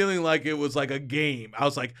almost feeling like it was like a game. I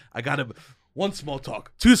was like, I gotta, one small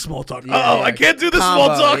talk, two small talk. Yeah, I can't do the combo.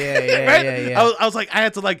 small talk. Yeah, right? yeah. I was like, I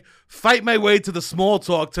had to like fight my way to the small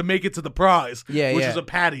talk to make it to the prize, which is a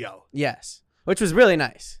patio. Yes, which was really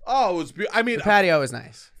nice. Oh, it was. I mean, The patio was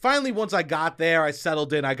nice. finally, once I got there, I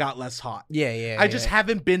settled in. I got less hot. Yeah. I just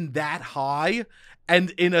haven't been that high,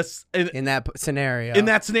 and in that scenario. in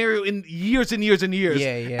that scenario in years and years and years.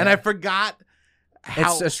 Yeah. And I forgot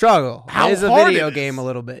how It's a struggle. how It is a hard video it is. game a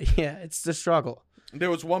little bit. Yeah, it's the struggle. there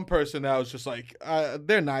was one person that was just like,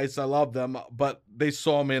 they're nice, I love them, but they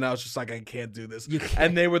saw me and I was just like, I can't do this. You can't.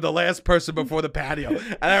 And they were the last person before the patio.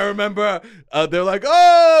 And I remember they're like,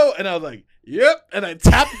 oh, and I was like, yep. And I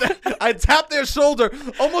tapped their shoulder,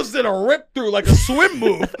 almost did a rip through, like a swim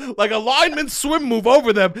move, like a lineman swim move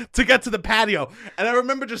over them to get to the patio. And I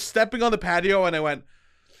remember just stepping on the patio and I went,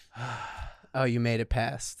 Oh, you made it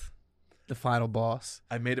past the final boss.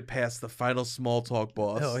 I made it past the final small talk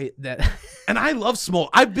boss. Oh, And I love small.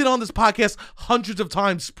 I've been on this podcast hundreds of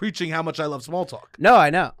times preaching how much I love small talk. No, I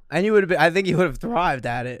know. And you would have been, I think you would have thrived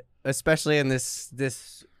at it, especially in this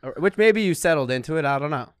which maybe you settled into it, I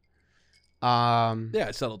don't know. Yeah,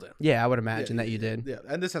 I settled in. Yeah, I would imagine that you did. Yeah,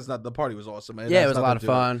 and this has not. The party was awesome. Yeah, it has was a nothing lot of to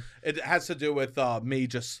do fun. with- It has to do with me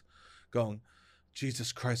just going,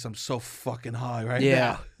 Jesus Christ, I'm so fucking high right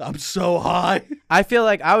Yeah. now. I'm so high. I feel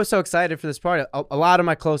like I was so excited for this party. A lot of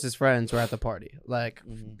my closest friends were at the party. Like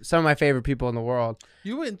some of my favorite people in the world.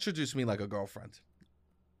 You introduced me like a girlfriend.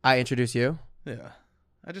 I introduced you. Yeah,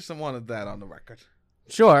 I just wanted that on the record.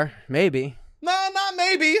 Sure, maybe. No, not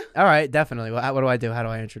maybe. All right, definitely. What do I do? How do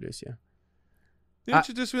I introduce you? You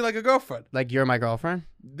introduced me like a girlfriend. Like you're my girlfriend?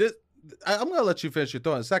 I'm gonna let you finish your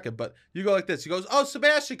thought in a second, but you go like this. He goes, "Oh,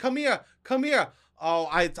 Sebastian, come here. Oh,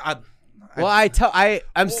 I'm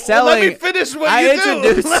selling. Let me finish what I you do.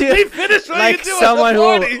 introduced Let you me finish what like you do someone at the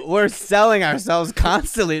party. who we're selling ourselves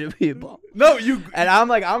constantly to people. No, you. And I'm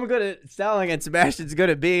like, I'm good at selling, and Sebastian's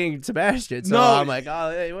good at being Sebastian. So No. I'm like,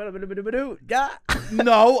 oh, hey, what a yeah.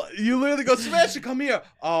 No, you literally go, Sebastian, come here.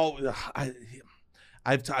 Oh,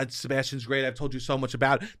 Sebastian's great. I've told you so much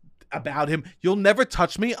about him. You'll never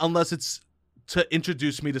touch me unless it's to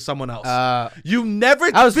introduce me to someone else. You never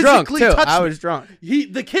I was drunk physically too. touch I me. was drunk.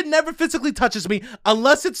 The kid never physically touches me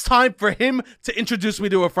unless it's time for him to introduce me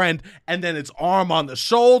to a friend, and then it's arm on the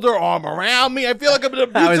shoulder, arm around me. I feel like I'm in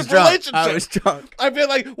an I was abusive drunk. relationship. I was drunk. I feel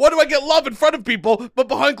like, what do I get love in front of people, but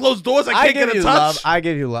behind closed doors I can't give get a you touch? love. I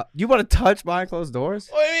give you love. You want to touch behind closed doors?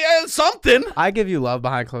 Something. I give you love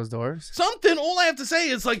behind closed doors. Something. All I have to say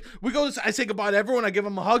is like I say goodbye to everyone. I give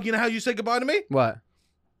them a hug. You know how you say goodbye to me? What?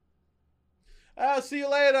 See you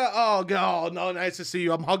later. Oh God, no, nice to see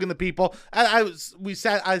you. I'm hugging the people.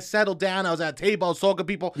 I settled down. I was at a table. I was talking to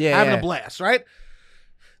people, having a blast. Right.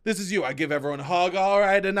 This is you. I give everyone a hug. All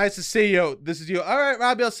right, and nice to see you. This is you. All right,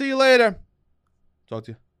 Robbie. I'll see you later. Talk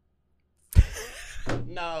to you.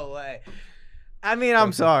 No way. I mean,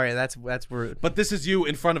 I'm sorry. That's rude. But this is you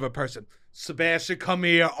in front of a person. Sebastian, come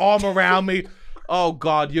here. Arm around me. Oh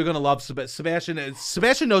God, you're gonna love Sebastian.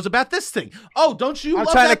 Sebastian knows about this thing. Oh, don't you? I'm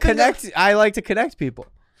love trying to that thing? connect. I like to connect people.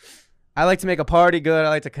 I like to make a party good. I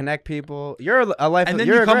like to connect people. You're a life. And then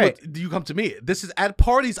you're you great. you come to me. This is at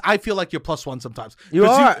parties. I feel like you're +1 sometimes. You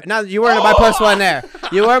are. Now you weren't my +1 there.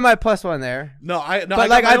 You were my +1 there. No, I. No, But I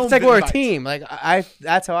like, got my it's own like we're a invites. team. Like I.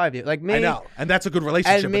 That's how I view. Like me. I know, and that's a good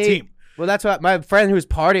relationship. And me. A team. Well, that's what my friend whose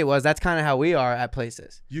party it was. That's kind of how we are at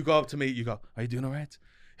places. You go up to me. You go, "Are you doing all right?"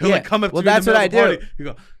 He'll Yeah. like come up Well, to me in that's the what middle I of the do. party. You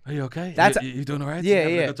go, "Are you okay? That's- you doing all right? Yeah, You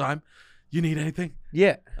having yeah. a good time? You need anything?"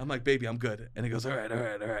 Yeah. I'm like, "Baby, I'm good." And he goes, "All right, all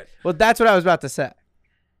right, all right." Well, that's what I was about to say.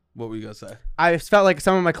 What were you gonna say? I felt like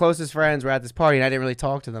some of my closest friends were at this party and I didn't really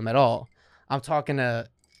talk to them at all. I'm talking to,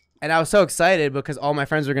 and I was so excited because all my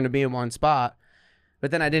friends were going to be in one spot, but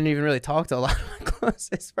then I didn't even really talk to a lot of my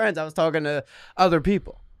closest friends. I was talking to other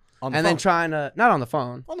people On the and phone. then trying to, not on the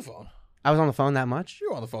phone. On the phone. I was on the phone that much?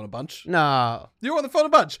 You were on the phone a bunch. No. You were on the phone a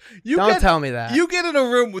bunch. Don't tell me that. You get in a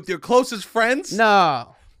room with your closest friends.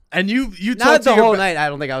 No. And you talk Not to the your whole night. I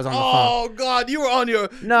don't think I was on the phone. Oh God, you were on your.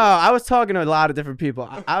 No, I was talking to a lot of different people.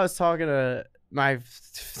 I was talking to my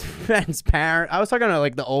friend's parent. I was talking to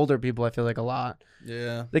like the older people. I feel like a lot,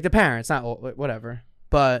 Yeah. like the parents, not old, whatever.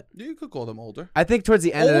 But You could call them older. I think towards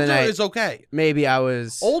the end of the Older night, is okay. maybe I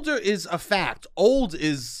was Older is a fact. Old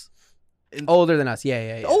is. older than us.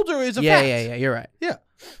 Yeah. Older is a yeah, fact. yeah. You're right. Yeah.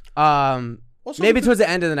 Also, Maybe you towards the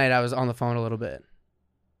end of the night, I was on the phone a little bit.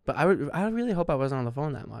 But I really hope I wasn't on the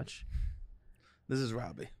phone that much. This is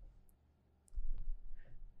Robbie.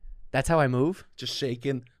 That's how I move. Just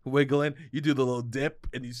shaking, wiggling. You do the little dip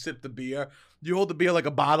and you sip the beer. You hold the beer like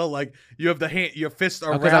a bottle, like you have your fist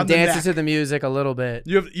around Because I'm the dancing neck. to the music a little bit.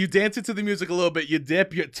 You dance it to the music a little bit. You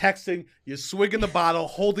dip. You're texting. You're swigging the bottle,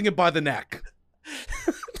 holding it by the neck.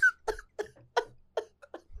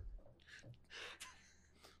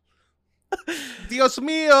 Dios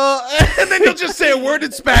mío, and then you'll just say a word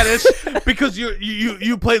in Spanish because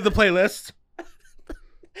you play the playlist,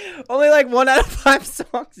 Only like 1 out of 5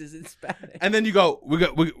 songs is in Spanish. and then you go, we're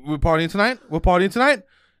partying tonight. We're partying tonight.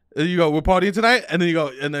 And you go, we're partying tonight, and then you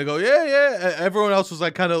go, and they go, yeah. Everyone else was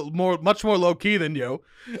like kind of much more low key than you,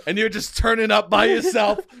 and you're just turning up by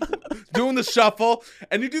yourself, doing the shuffle,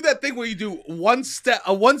 and you do that thing where you do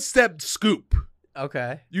a one step scoop.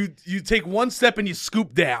 Okay. You take one step and you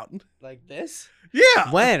scoop down. Like this?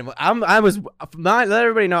 Yeah. When? Let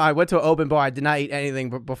everybody know I went to an open bar. I did not eat anything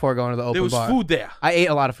before going to the open There was bar. food there. I ate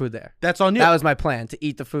a lot of food there. That's on you. That was my plan, to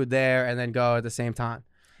eat the food there and then go at the same time.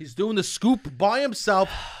 He's doing the scoop by himself.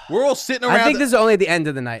 We're all sitting around. I think this is only the end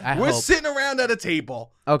of the night. We're hope. sitting around at a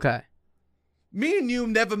table. Okay. Me and you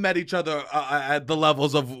never met each other at the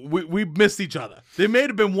levels of we missed each other. There may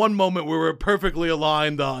have been one moment where we're perfectly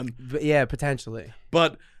aligned on, Yeah, potentially.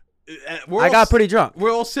 but I got pretty drunk.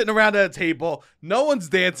 We're all sitting around at a table. No one's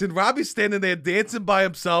dancing. Robbie's standing there dancing by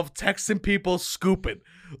himself, texting people, scooping,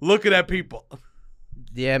 looking at people.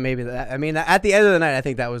 Yeah, maybe that. I mean, at the end of the night, I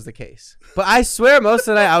think that was the case. But I swear, most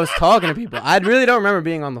of the night I was talking to people. I really don't remember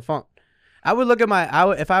being on the phone. I would look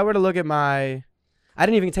at if I were to look at I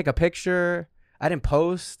didn't even take a picture. I didn't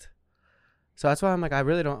post. So that's why I'm like, I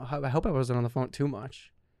really don't. I hope I wasn't on the phone too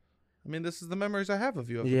much. I mean, this is the memories I have of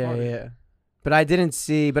you. At the Yeah, party. yeah. But I didn't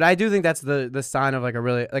see. But I do think that's the sign of like a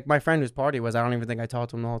really like my friend whose party was. I don't even think I talked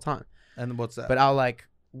to him the whole time. And what's that? But I'll like.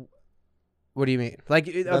 What do you mean?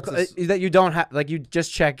 Like That's that you don't have like you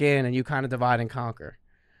just check in and you kind of divide and conquer.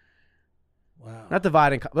 Wow. Not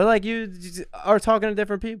divide and but like you just are talking to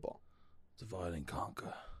different people. Divide and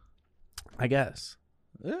conquer. I guess.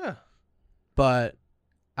 Yeah. But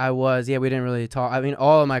we didn't really talk. I mean,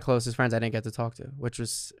 all of my closest friends I didn't get to talk to, which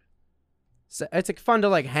was it's like fun to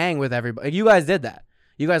like hang with everybody. You guys did that.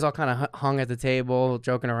 You guys all kind of hung at the table,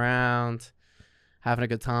 joking around, having a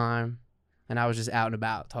good time. And I was just out and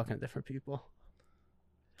about talking to different people.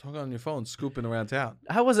 Talking on your phone, scooping around town.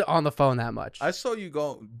 I wasn't on the phone that much. I saw you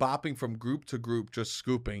go bopping from group to group, just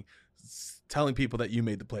scooping, telling people that you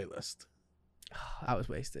made the playlist. I was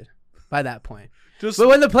wasted by that point. Just But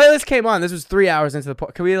when the playlist came on, this was 3 hours into the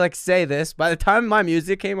can we like say this? By the time my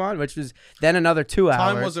music came on, which was then another 2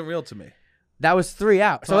 hours. time wasn't real to me. That was 3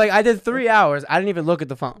 hours. So like I did 3 hours. I didn't even look at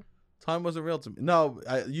the phone. Time wasn't real to me. No,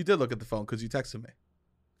 you did look at the phone because you texted me.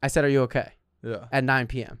 I said, "Are you okay?" Yeah. At 9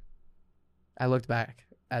 p.m. I looked back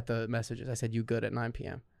at the messages. I said, "You good?" At 9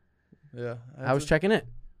 p.m. Yeah. I was checking in.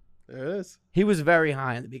 There it is. He was very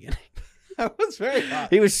high in the beginning. I was very hot.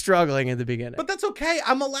 He was struggling in the beginning. But that's okay.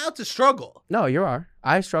 I'm allowed to struggle. No, you are.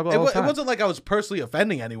 I struggle all the It time. wasn't like I was personally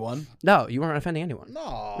offending anyone. No, you weren't offending anyone.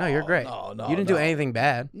 No. No, you're great. No. You didn't do anything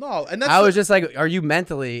bad. No, and that's I was just like, are you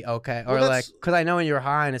mentally okay? Or Well, like, that's- because I know when you're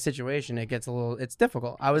high in a situation, it gets it's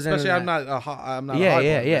difficult. I was especially in I'm not a high. I'm not. yeah, a high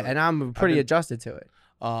yeah, point, yeah, really. and I'm pretty been- adjusted to it.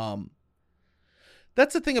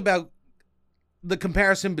 That's the thing about the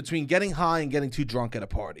comparison between getting high and getting too drunk at a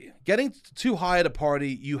party. Getting too high at a party,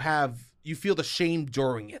 you feel the shame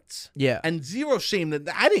during it. Yeah. And zero shame that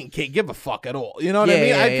I didn't give a fuck at all. You know what I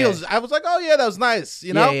Yeah, mean? yeah, I was like, oh yeah, that was nice.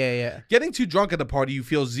 You know? Yeah. Getting too drunk at the party, you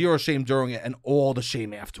feel zero shame during it and all the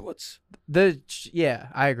shame afterwards. Yeah,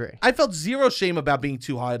 I agree. I felt zero shame about being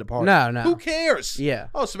too high at a party. No. Who cares? Yeah.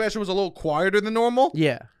 Oh, Sebastian was a little quieter than normal.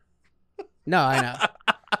 Yeah. No, I know.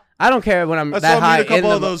 I don't care when I'm I that saw him high eat a couple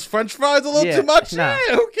in of the those French fries a little Yeah, too much. no.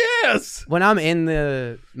 Yeah, who cares? when I'm in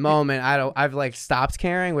the moment, I've like stopped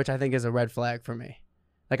caring, which I think is a red flag for me.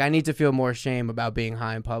 Like I need to feel more shame about being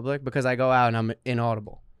high in public because I go out and I'm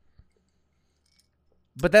inaudible.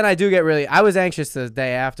 But then I do get I was anxious the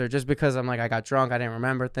day after just because I'm like, I got drunk. I didn't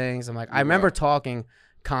remember things. I'm like, I remember talking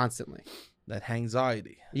constantly. That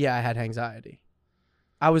anxiety. Yeah, I had anxiety.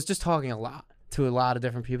 I was just talking a lot to a lot of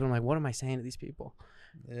different people. I'm like, what am I saying to these people?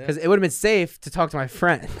 Because it would have been safe to talk to my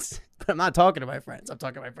friends. But I'm not talking to my friends. I'm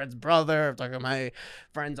talking to my friend's brother. I'm talking to my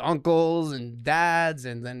friend's uncles and dads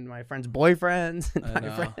and then my friend's boyfriends and I my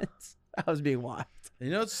know. friends. I was being wild. You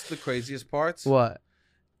know what's the craziest parts? What?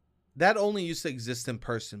 That only used to exist in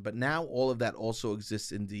person, but now all of that also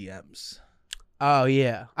exists in DMs. Oh,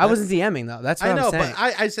 yeah. I wasn't DMing, though. That's what I know, I'm saying.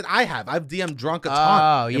 but I said I've DM'd drunk a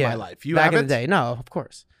ton in my life. You Back haven't? in the day. No, of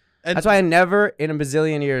course. And That's why I never in a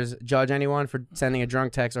bazillion years judge anyone for sending a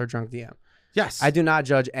drunk text or a drunk DM. yes, I do not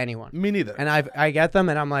judge anyone. Me neither. And I get them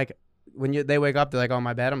and I'm like, when they wake up, they're like, oh,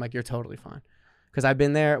 my bad. I'm like, you're totally fine. Because I've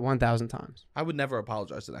been there 1,000 times. I would never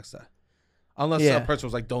apologize the next day, unless Yeah. a person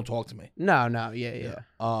was like, "Don't talk to me." No, yeah.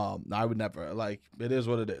 I would never. Like, it is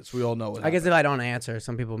what it is. We all know it. I guess if I don't answer,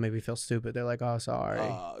 some people maybe feel stupid. They're like, oh, sorry.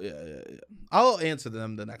 Yeah. I'll answer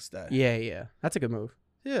them the next day. Yeah. That's a good move.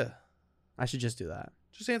 Yeah. I should just do that.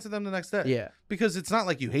 Just answer them the next day. Yeah. Because it's not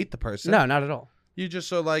like you hate the person. No, not at all. You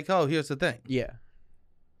just are like, oh, here's the thing. Yeah.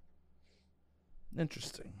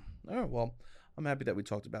 Interesting. All right. Well, I'm happy that we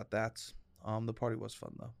talked about that. The party was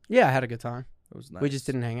fun though. Yeah, I had a good time. It was nice. We just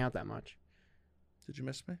didn't hang out that much. Did you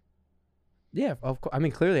miss me? Yeah, of course. I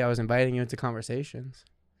mean, clearly I was inviting you into conversations.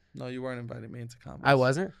 No, you weren't inviting me into conversations. I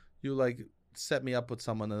wasn't? You like set me up with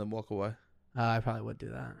someone and then walk away. I probably would do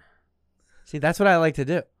that. See, that's what I like to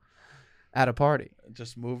do at a party.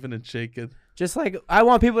 Just moving and shaking. Just like I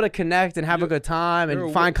want people to connect and have a You're- good time you're a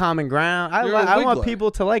and find common ground. I you're a want wiggler.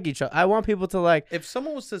 people to like each other. I want people to like If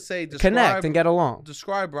someone was to say connect and get along.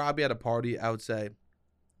 describe Robbie at a party, I would say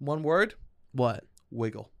one word: What?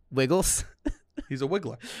 wiggle. Wiggles? He's a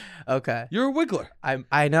wiggler. Okay. You're a wiggler.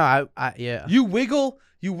 I know. I yeah. You wiggle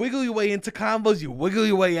your way into combos, you wiggle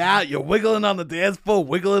your way out, you're wiggling on the dance floor,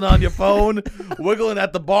 wiggling on your phone, wiggling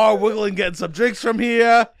at the bar, wiggling getting some drinks from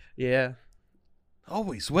here. Yeah.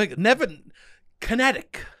 Always wiggle. Never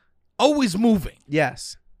kinetic. Always moving.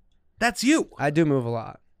 Yes. That's you. I do move a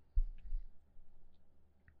lot.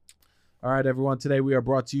 All right, everyone. Today we are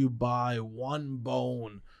brought to you by One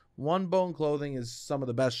Bone. One Bone Clothing is some of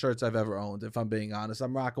the best shirts I've ever owned, if I'm being honest.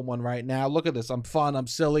 I'm rocking one right now. Look at this. I'm fun. I'm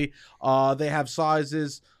silly. They have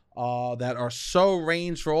sizes that are so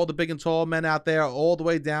ranged for all the big and tall men out there, all the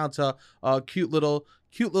way down to cute little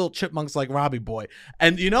chipmunks like Robbie Boy.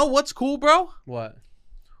 And you know what's cool, bro? What?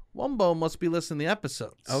 One Bone must be listening to the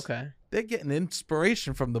episodes. Okay. They're getting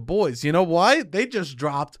inspiration from the boys. You know why? They just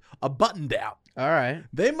dropped a button down. All right.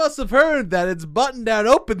 They must have heard that it's button down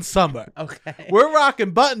open summer. Okay. We're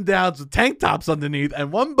rocking button downs with tank tops underneath,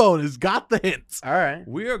 and One Bone has got the hints. All right.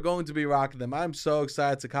 We are going to be rocking them. I'm so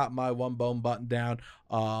excited to cop my One Bone button down.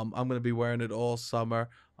 I'm going to be wearing it all summer.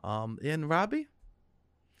 And Robbie,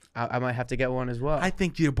 I might have to get one as well. I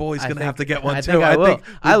think your boy's going to have to get one I too. think I will. think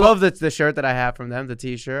I love the shirt that I have from them, the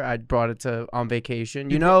T-shirt. I brought it on vacation.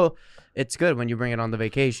 You know, it's good when you bring it on the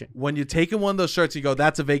vacation. When you're taking one of those shirts, you go,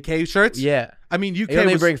 "That's a vacay shirt." Yeah. I mean, UK You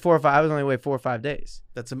only was, bring 4 or 5. I was only away 4 or 5 days.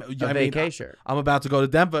 that's a Vacay shirt. I'm about to go to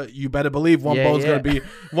Denver. You better believe One Yeah, Bone's yeah. gonna be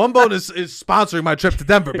One Bone is sponsoring my trip to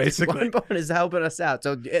Denver, basically. One Bone is helping us out.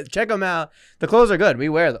 So check them out. The clothes are good. We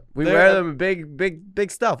wear them. We They're- wear them.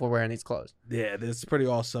 Big stuff. We're wearing these clothes. Yeah, this is pretty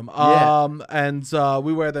awesome. Yeah. And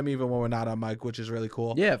we wear them even when we're not on mic, which is really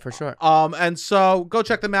cool. Yeah, for sure. And so go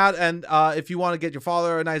check them out. And if you want to get your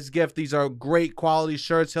father a nice gift, these are great quality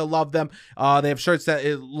shirts. He'll love them. They have shirts that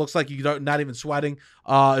it looks like you're not even sweating.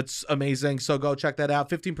 It's amazing. So go check that out.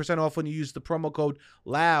 15% off when you use the promo code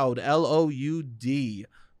LOUD, LOUD.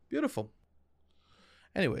 Beautiful.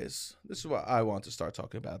 Anyways, this is what I want to start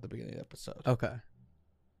talking about at the beginning of the episode. Okay.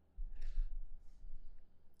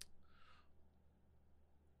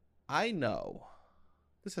 I know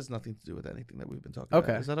this has nothing to do with anything that we've been talking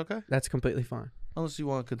Okay. about. Is that okay? That's completely fine. Unless you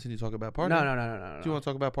want to continue talking about partying. No. Do you want to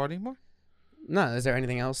talk about partying more? No, is there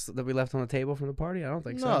anything else that we left on the table from the party? I don't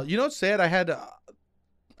think No. so. You know what's sad? I had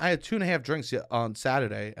 2.5 drinks on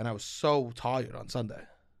Saturday, and I was so tired on Sunday.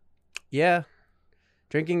 Yeah.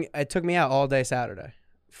 Drinking, it took me out all day Saturday.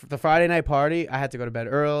 For the Friday night party, I had to go to bed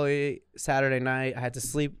early. Saturday night, I had to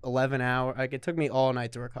sleep 11 hours. Like, it took me all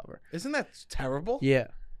night to recover. Isn't that terrible? Yeah.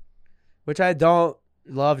 Which I don't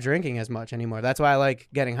love drinking as much anymore. That's why I like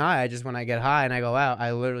getting high. When I get high and I go out,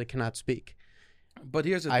 I literally cannot speak. But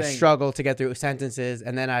here's the I thing. struggle to get through sentences,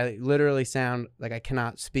 and then I literally sound like I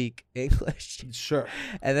cannot speak English. Sure.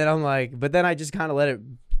 And then I'm like, but then I just kind of let it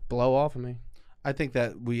blow off of me. I think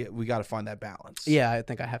that we got to find that balance. Yeah, I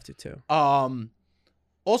think I have to too.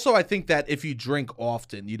 Also, I think that if you drink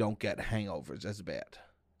often, you don't get hangovers as bad.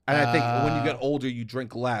 And I think when you get older, you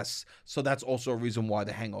drink less. So that's also a reason why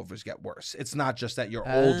the hangovers get worse. It's not just that you're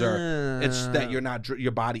older. It's that you're not,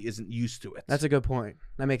 your body isn't used to it. That's a good point.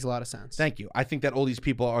 That makes a lot of sense. Thank you. I think that all these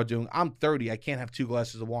people are doing, I'm 30, I can't have 2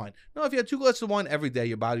 glasses of wine. No, if you had 2 glasses of wine every day,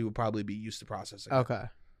 your body would probably be used to processing. Okay.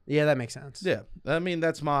 Yeah, that makes sense. Yeah. I mean,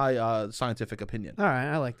 that's my scientific opinion. All right,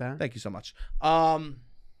 I like that. Thank you so much.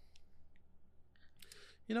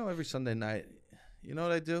 Every Sunday night, you know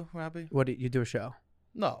what I do, Robbie? What do you do a show?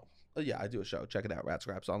 No. Yeah, I do a show. Check it out. Rat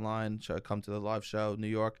Scraps Online. Come to the live show, New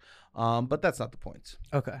York. But that's not the point.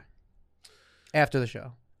 Okay. After the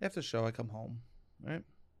show. After the show, I come home, right?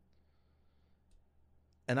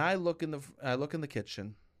 And I look in the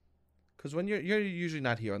kitchen, because when you're usually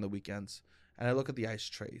not here on the weekends, and I look at the ice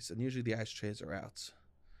trays, and usually the ice trays are out.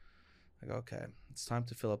 I go, okay, it's time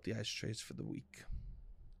to fill up the ice trays for the week.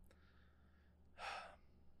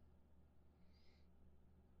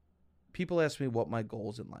 People ask me what my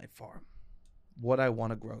goals in life are, what I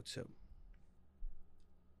want to grow to.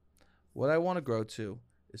 What I want to grow to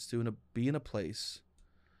is to be in a place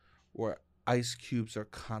where ice cubes are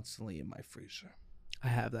constantly in my freezer. I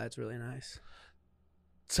have that. It's really nice.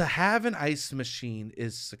 To have an ice machine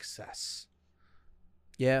is success.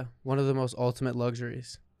 Yeah, one of the most ultimate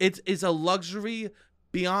luxuries. It is a luxury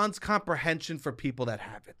beyond comprehension for people that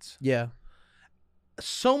have it. Yeah.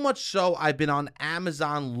 So much so, I've been on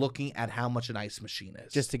Amazon looking at how much an ice machine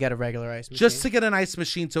is. Just to get a regular ice machine. Just to get an ice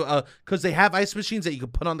machine because they have ice machines that you can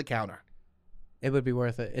put on the counter. It would be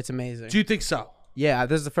worth it. It's amazing. Do you think so? Yeah,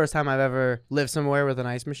 this is the first time I've ever lived somewhere with an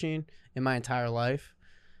ice machine in my entire life,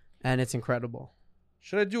 and it's incredible.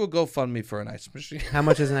 Should I do a GoFundMe for an ice machine? How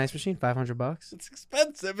much is an ice machine? $500? It's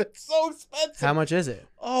expensive. It's so expensive. How much is it?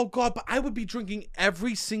 Oh, God, but I would be drinking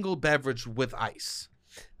every single beverage with ice.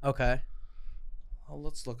 Okay. Oh,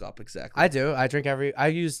 let's look up exactly. I do. I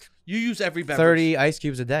use You use every beverage. 30 ice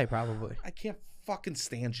cubes a day, probably. I can't fucking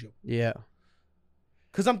stand you. Yeah.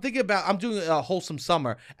 Because I'm doing a wholesome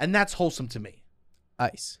summer, and that's wholesome to me.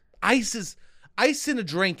 Ice. Ice in a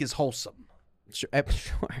drink is wholesome. Sure.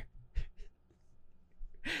 Sure.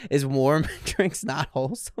 Is warm drinks not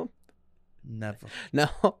wholesome? Never. No.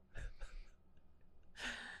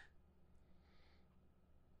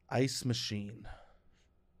 Ice machine.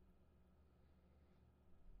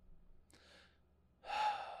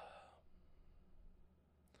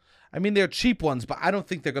 I mean, they're cheap ones, but I don't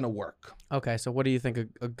think they're going to work. Okay, so what do you think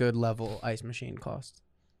a good level ice machine costs?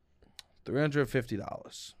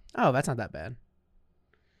 $350. Oh, that's not that bad.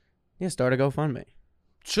 Yeah, start a GoFundMe.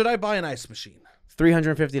 Should I buy an ice machine?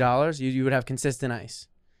 $350, you would have consistent ice.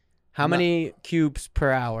 How many cubes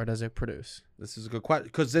per hour does it produce? This is a good question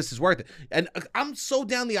because this is worth it. And I'm so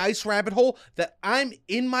down the ice rabbit hole that I'm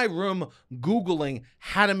in my room Googling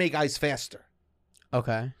how to make ice faster.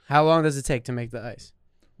 Okay. How long does it take to make the ice?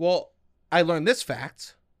 Well, I learned this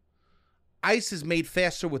fact. Ice is made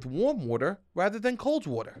faster with warm water rather than cold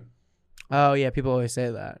water. Oh yeah, people always say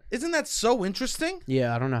that. Isn't that so interesting?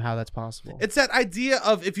 Yeah, I don't know how that's possible. It's that idea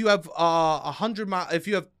of if you have 100 miles, if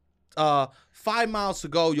you have 5 miles to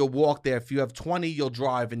go, you'll walk there. If you have 20, you'll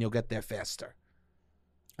drive and you'll get there faster.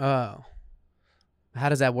 Oh, how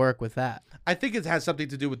does that work with that? I think it has something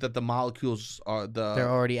to do with that the molecules are They're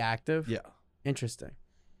already active. yeah. Interesting.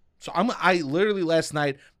 So I literally last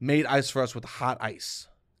night made ice for us with hot ice.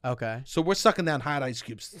 Okay. So we're sucking down hot ice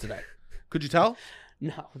cubes today. Could you tell?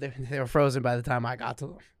 No, they were frozen by the time I got to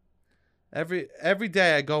them. Every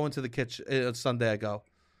day I go into the kitchen. Sunday I go,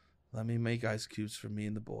 let me make ice cubes for me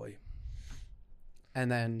and the boy.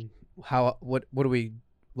 And then what do we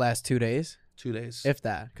last 2 days? 2 days. If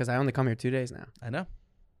that, because I only come here 2 days now. I know.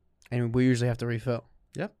 And we usually have to refill.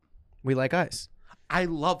 Yep. We like ice. I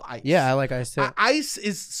love ice. Yeah, I like ice too. Ice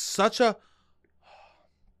is such a.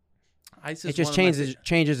 Ice is It just one of my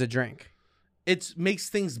changes a drink. It makes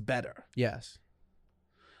things better. Yes.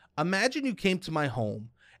 Imagine you came to my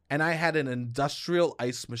home and I had an industrial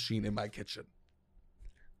ice machine in my kitchen.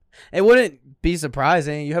 It wouldn't be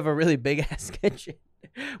surprising. You have a really big ass kitchen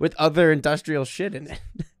with other industrial shit in it.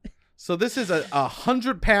 So this is a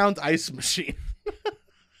 100-pound ice machine.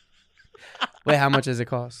 Wait, how much does it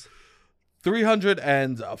cost?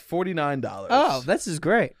 $349. Oh, this is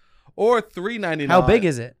great. Or $399. How big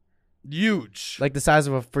is it? Huge. Like the size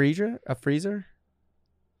of a freezer?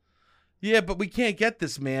 Yeah, but we can't get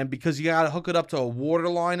this, man, because you gotta hook it up to a water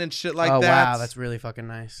line and shit like that. Oh, that. wow, that's really fucking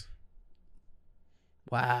nice.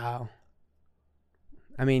 Wow.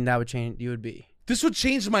 I mean, that would change. You would be. This would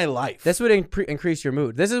change my life. This would increase your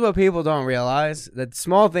mood. This is what people don't realize, that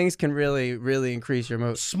small things can really, really increase your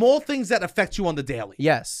mood. Small things that affect you on the daily.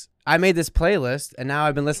 Yes. I made this playlist, and now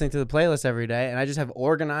I've been listening to the playlist every day, and I just have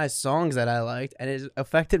organized songs that I liked, and it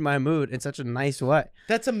affected my mood in such a nice way.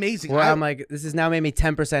 That's amazing. Where I'm like, this has now made me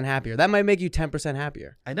 10% happier. That might make you 10%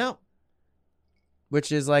 happier. I know.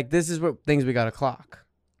 Which is like, this is what things we got to clock.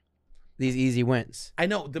 These easy wins. I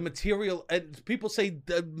know. The material, and people say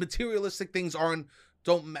the materialistic things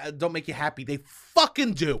don't make you happy. They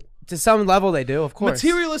fucking do. To some level, they do, of course.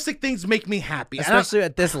 Materialistic things make me happy. Especially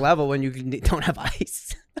at this level when you don't have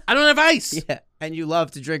ice. I don't have ice. Yeah, and you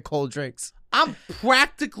love to drink cold drinks. I'm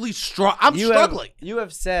practically struggling. You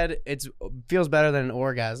have said it feels better than an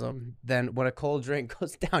orgasm than when a cold drink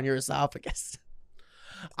goes down your esophagus.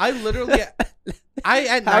 I literally,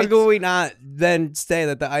 How could we not then say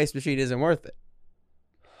that the ice machine isn't worth it?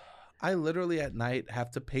 I literally at night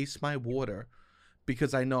have to pace my water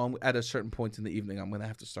because I know I'm at a certain point in the evening I'm going to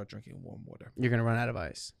have to start drinking warm water. You're going to run out of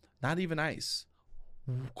ice. Not even ice.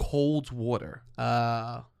 Cold water.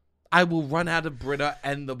 I will run out of Brita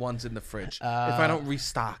and the ones in the fridge if I don't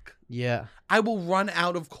restock. Yeah. I will run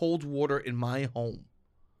out of cold water in my home.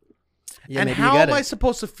 Yeah, and how am I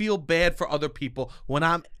supposed to feel bad for other people when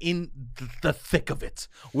I'm in the thick of it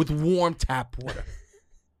with warm tap water?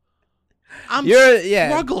 I'm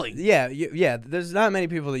struggling. Yeah. There's not many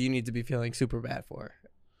people that you need to be feeling super bad for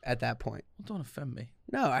at that point. Well, don't offend me.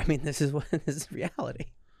 No, I mean, this is reality.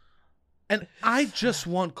 And I just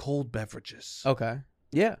want cold beverages. Okay.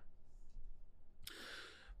 Yeah.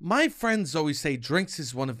 My friends always say drinks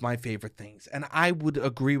is one of my favorite things, and I would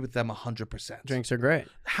agree with them 100%. Drinks are great.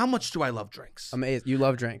 How much do I love drinks? Amazing. You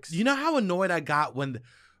love drinks. You know how annoyed I got when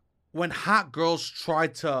hot girls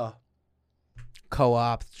tried to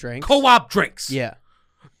co-op drinks? Co-op drinks. Yeah.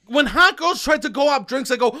 When hot girls tried to co-op drinks,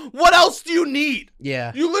 I go, what else do you need?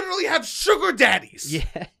 Yeah. You literally have sugar daddies.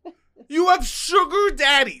 Yeah. You have sugar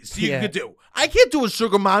daddies you could do. I can't do a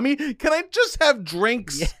sugar mommy. Can I just have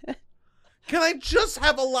drinks? Yeah. Can I just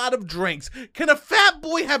have a lot of drinks? Can a fat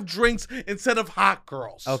boy have drinks instead of hot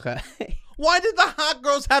girls? Okay. Why did the hot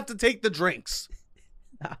girls have to take the drinks?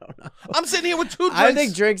 I don't know. I'm sitting here with 2 drinks. I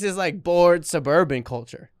think drinks is like bored suburban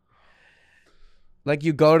culture. Like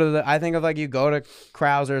you go to you go to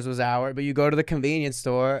Krauser's was hour, but you go to the convenience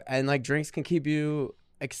store and like drinks can keep you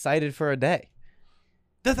excited for a day.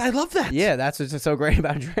 I love that. Yeah, that's what's so great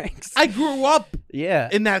about drinks. I grew up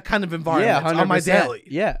in that kind of environment 100%. on my daily.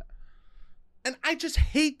 Yeah. And I just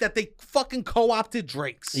hate that they fucking co-opted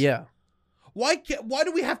drinks. Yeah. Why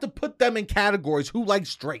do we have to put them in categories? Who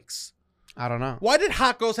likes drinks? I don't know. Why did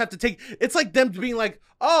hot girls have to take... It's like them being like,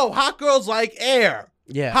 oh, hot girls like air.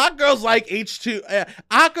 Yeah. Hot girls like H2.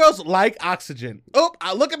 Hot girls like oxygen. Oop,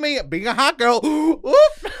 look at me being a hot girl. Oop.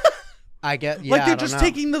 I get... Yeah, like they're just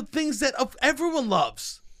taking the things that everyone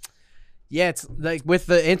loves. Yeah, it's like with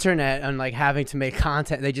the internet and like having to make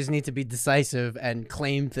content, they just need to be decisive and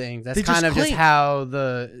claim things. That's kind of just how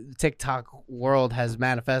the TikTok world has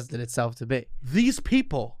manifested itself to be. These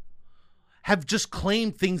people have just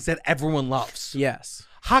claimed things that everyone loves. Yes.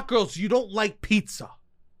 Hot girls, you don't like pizza.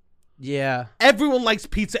 Yeah. Everyone likes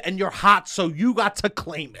pizza, and you're hot, so you got to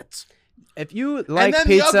claim it. If you like and then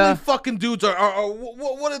pizza, the ugly fucking dudes are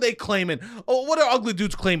what are they claiming? Oh, what are ugly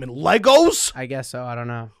dudes claiming? Legos? I guess so. I don't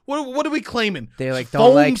know. What are we claiming? They like Foam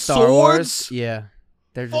don't like Star swords? Wars. Yeah.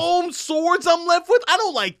 They're just Foam swords I'm left with? I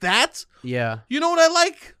don't like that. yeah. You know what I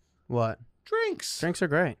like? What? Drinks. Drinks are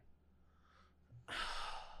great.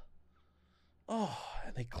 Oh,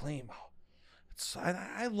 and they claim.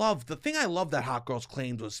 I love the thing. I love that hot girls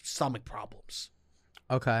claimed was stomach problems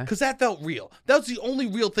Okay. because that felt real. That was the only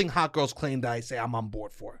real thing hot girls claimed that I say I'm on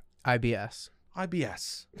board for. IBS.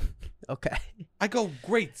 IBS. Okay. I go,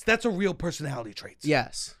 great. That's a real personality trait.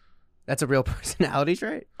 Yes. That's a real personality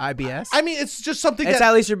trait. IBS. I mean, it's just something it's that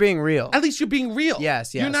at least you're being real. at least you're being real.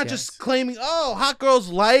 Yes, You're yes, not yes. just claiming, oh, hot girls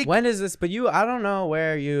like When is this? But I don't know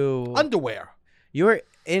where underwear. you're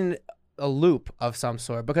in a loop of some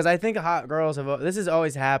sort because I think hot girls this has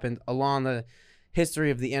always happened along the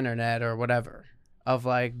history of the internet or whatever of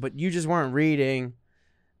like, but you just weren't reading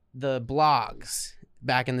the blogs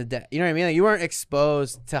back in the day. You know what I mean? Like you weren't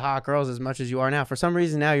exposed to hot girls as much as you are now. For some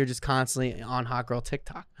reason now you're just constantly on hot girl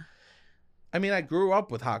TikTok. I mean, I grew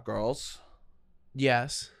up with hot girls.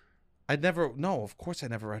 Yes. Of course I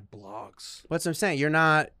never read blogs. What's I'm saying? You're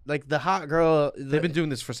not like the hot girl. They've been doing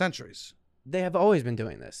this for centuries. They have always been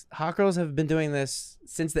doing this. Hot girls have been doing this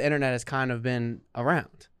since the internet has kind of been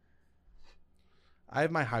around. I have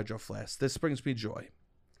my Hydro Flask. This brings me joy.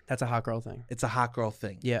 That's a hot girl thing. It's a hot girl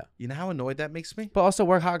thing. Yeah. You know how annoyed that makes me? But also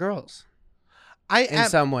we're hot girls in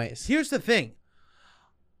some ways. Here's the thing.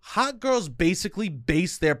 Hot girls basically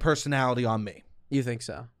base their personality on me. You think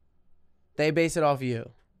so? They base it off you.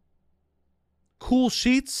 Cool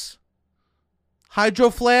sheets, Hydro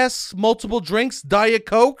Flasks, multiple drinks, Diet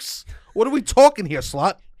Cokes. What are we talking here,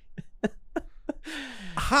 slut?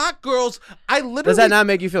 Hot girls, I literally... Does that not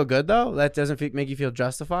make you feel good, though? That doesn't make you feel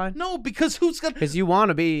justified? No, because who's going to... Because you want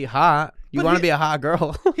to be hot. You But want to be a hot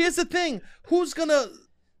girl. Here's the thing. Who's going to...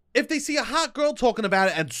 If they see a hot girl talking about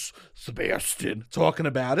it and Sebastian talking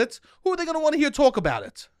about it, who are they going to want to hear talk about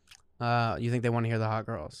it? You think they want to hear the hot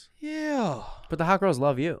girls. Yeah. But the hot girls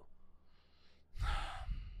love you.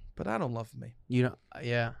 But I don't love me. You know,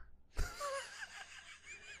 yeah.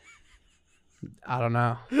 I don't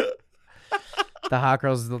know. The hot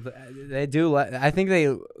girls, they do. I think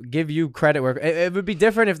they give you credit where it would be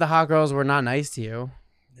different if the hot girls were not nice to you.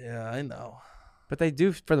 Yeah, I know. But they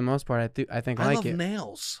do, for the most part. I think I like love it.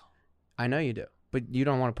 nails. I know you do, but you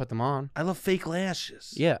don't want to put them on. I love fake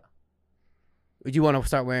lashes. Yeah. Would you want to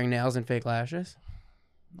start wearing nails and fake lashes?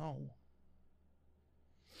 No.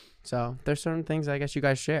 So there's certain things I guess you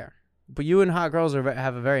guys share. But you and hot girls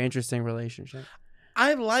have a very interesting relationship.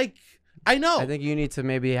 I know. I think you need to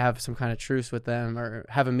maybe have some kind of truce with them or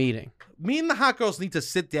have a meeting. Me and the hot girls need to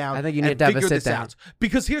sit down. I think you and need to have a figure sit this down. out.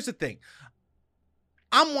 Because here's the thing.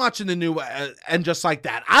 I'm watching the new and just like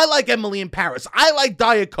that. I like Emily in Paris. I like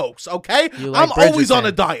Diet Cokes, okay? You like I'm always Bridgerton. on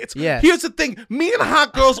a diet. Yes. Here's the thing. Me and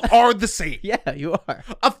hot girls are the same. Yeah, you are.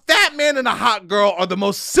 A fat man and a hot girl are the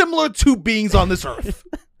most similar two beings on this earth.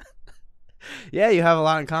 Yeah, you have a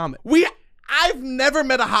lot in common. I've never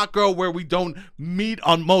met a hot girl where we don't meet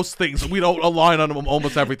on most things. We don't align on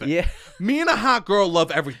almost everything. Yeah. Me and a hot girl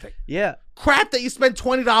love everything. Yeah. Crap that you spend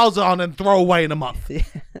 $20 on and throw away in a month.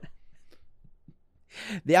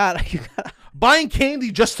 Yeah, you got Buying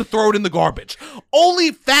candy just to throw it in the garbage.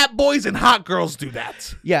 Only fat boys and hot girls do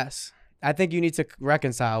that. Yes. I think you need to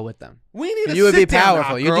reconcile with them. We need to You would sit be down, powerful.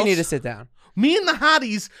 hot You do girls. need to sit down. Me and the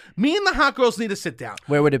hot girls need to sit down.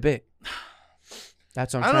 Where would it be?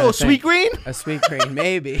 That's what I'm I don't trying know, a to think. Sweet Green? A Sweet Green,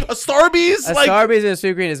 maybe. A Starbucks? A Starbucks and a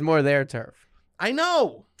Sweet Green is more their turf. I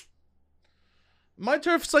know. My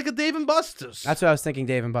turf's like a Dave & Buster's. That's what I was thinking,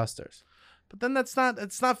 Dave and Buster's. But then it's not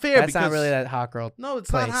fair. That's not really that hot girl. No,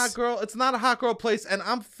 it's place. not hot girl. It's not a hot girl place, and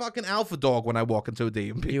I'm fucking alpha dog when I walk into a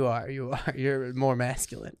D&B. You are. You're more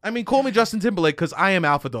masculine. I mean, call me Justin Timberlake because I am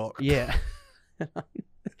alpha dog. Yeah.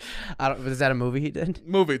 I don't. Is that a movie he did?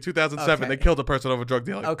 Movie 2007. Okay. They killed a person over drug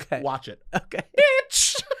dealing. Okay. Watch it. Okay.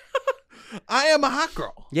 Bitch. I am a hot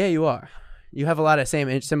girl. Yeah, you are. You have a lot of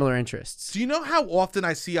similar interests. Do you know how often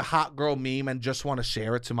I see a hot girl meme and just want to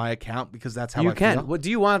share it to my account because that's how You I can. feel? What do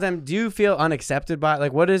you want them? Do you feel unaccepted by?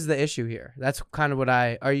 Like, what is the issue here? That's kind of what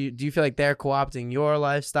Do you feel like they're co-opting your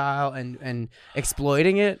lifestyle and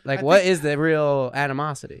exploiting it? Like, what is the real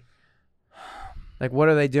animosity? Like, what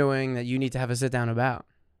are they doing that you need to have a sit down about?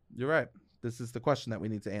 You're right. This is the question that we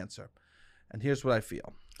need to answer. And here's what I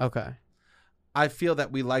feel. Okay. I feel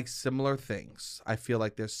that we like similar things. I feel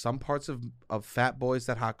like there's some parts of fat boys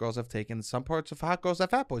that hot girls have taken, some parts of hot girls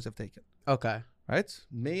that fat boys have taken. Okay. right?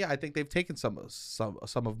 Me, I think they've taken some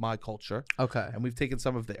of my culture, Okay. and we've taken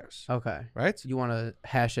some of theirs, Okay. right? You want to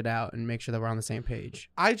hash it out and make sure that we're on the same page.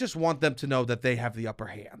 I just want them to know that they have the upper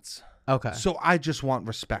hands. Okay. So I just want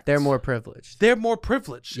respect. They're more privileged. They're more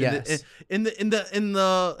privileged. Yes. In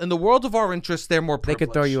the world of our interests, they're more They privileged.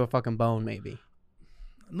 could throw you a fucking bone, maybe.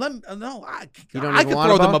 I You don't I even could want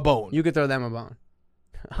throw a them bone? a bone. You could throw them a bone.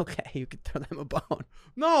 Okay, you could throw them a bone.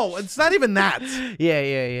 No, it's not even that.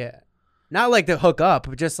 Yeah. Not like to hook up,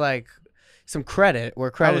 but just like some credit where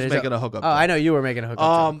I credit was is making a hookup. Oh, I know you were making a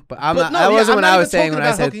hookup. joke, but I'm but not. no, that yeah, wasn't I'm what not I even was saying talking when I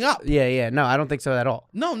about said hooking up. Yeah. No, I don't think so at all.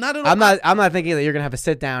 No, not at all. I'm not thinking that you're gonna have a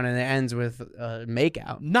sit down and it ends with a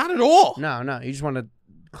makeout. Not at all. No. You just want to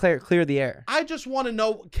clear the air. I just want to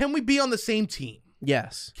know: can we be on the same team?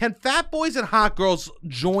 Yes. Can fat boys and hot girls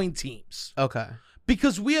join teams? Okay.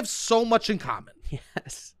 Because we have so much in common.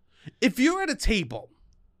 Yes. If you're at a table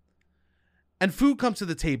and food comes to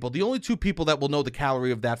the table, the only two people that will know the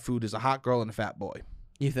calorie of that food is a hot girl and a fat boy.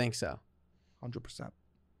 You think so? 100%.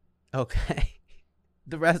 Okay.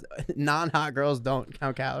 The rest, non-hot girls don't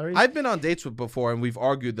count calories? I've been on dates with before, and we've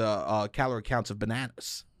argued the calorie counts of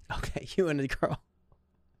bananas. Okay, you and the girl.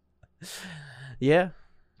 Yeah.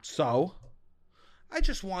 So, I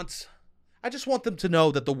just want them to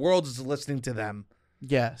know that the world is listening to them.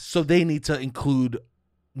 Yes. So they need to include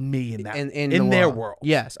me in that in their world.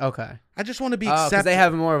 Yes. Okay. I just want to be Because accepted. they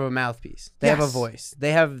have more of a mouthpiece. They have a Yes. voice.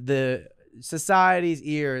 They have the society's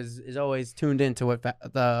ear is always tuned into what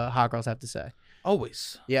the hot girls have to say.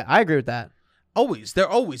 always. Yeah, I agree with that. Always. They're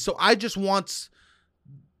always. So I just want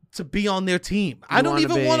to be on their team. I don't wanna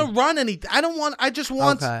even be- want to run anything. I just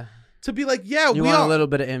want Okay. to be like, yeah, You we want are. a little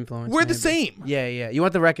bit of influence. We're the maybe. same. Yeah. You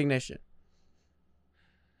want the recognition.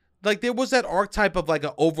 Like there was that archetype of like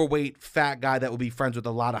an overweight fat guy that would be friends with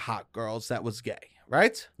a lot of hot girls that was gay,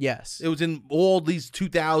 right? Yes. It was in all these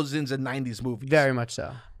 2000s and 90s movies. Very much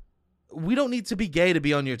so. We don't need to be gay to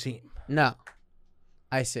be on your team. No.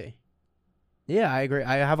 I see. Yeah, I agree.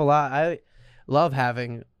 I love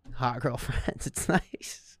having hot girl friends. It's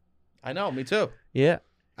nice. I know, me too. Yeah.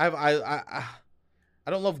 I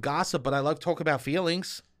don't love gossip, but I love talking about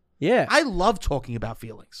feelings. Yeah. I love talking about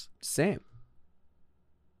feelings. Same.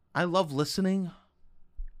 I love listening.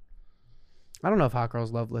 I don't know if hot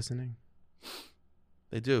girls love listening.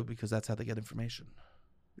 They do because that's how they get information.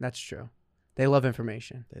 That's true. They love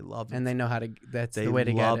information. They love And they know how to. That's they the way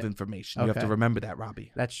to get love it. information. You have to Okay. remember that,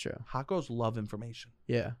 Robbie. That's true. Hot girls love information.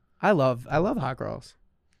 Yeah. I love hot girls.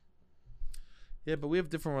 Yeah, but we have a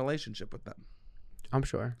different relationship with them I'm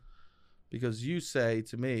sure. because you say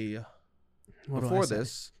to me What do I before say?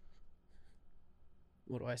 this,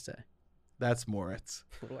 What do I say? that's more it.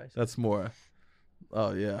 What do I say? That's more.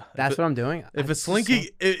 Oh yeah. That's what I'm doing. If a slinky,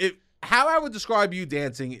 how I would describe you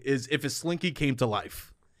dancing is if a slinky came to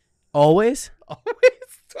life. Always?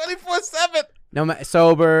 Always 24/7. No,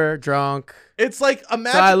 sober, drunk. It's like So I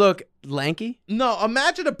imagine. look lanky. No,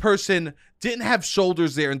 imagine a person didn't have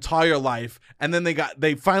shoulders their entire life, and then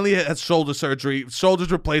they finally had shoulder surgery, shoulders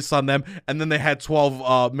replaced on them, and then they had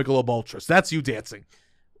 12 Michelob Ultras. That's you dancing.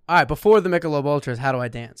 All right, before the Michelob Ultras, how do I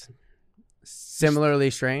dance? Similarly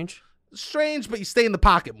strange? Strange, but you stay in the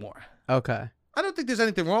pocket more. Okay. I don't think there's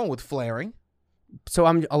anything wrong with flaring. So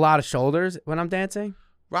I'm a lot of shoulders when I'm dancing?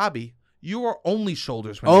 Robbie, you are only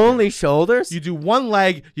shoulders. When you Only shoulders? You do one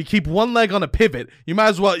leg. You keep one leg on a pivot. You might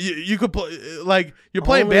as well. You could play like you're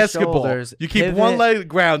playing Only basketball. shoulders, You keep pivot. one leg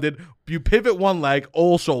grounded. You pivot one leg.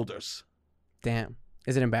 All shoulders. Damn.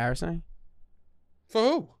 Is it embarrassing? For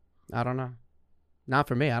who? I don't know. Not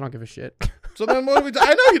for me. I don't give a shit. So then what do we do?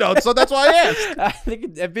 I know you don't. So that's why I asked. I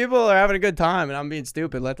think if people are having a good time and I'm being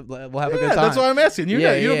stupid, we'll have a good time. That's why I'm asking. You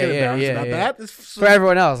know, you don't get embarrassed about yeah. that. It's For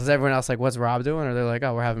everyone else, is everyone else like, what's Rob doing? Or they're like,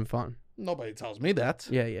 oh, we're having fun. Nobody tells me that.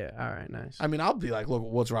 Yeah. All right, nice. I mean, I'll be like, look,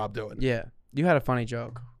 what's Rob doing? Yeah. You had a funny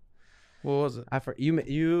joke. What was it?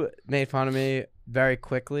 You made fun of me very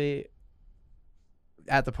quickly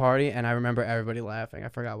at the party, and I remember everybody laughing. I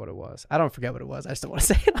forgot what it was. I don't forget what it was. I just don't want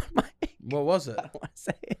to say it on my. What was it? I don't want to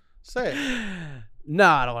say it. Say it. No,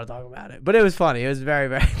 I don't want to talk about it. But it was funny. It was very,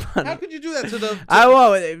 very funny. How could you do that to the? I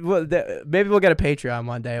won't. Maybe we'll get a Patreon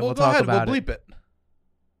one day and we'll go talk ahead. about We'll it. bleep it.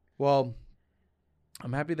 Well,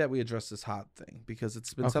 I'm happy that we addressed this hot thing because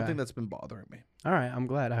it's been Okay. something that's been bothering me. All right, I'm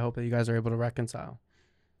glad. I hope that you guys are able to reconcile.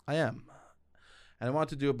 I am. And I want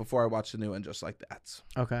to do it before I watch the new And Just Like That.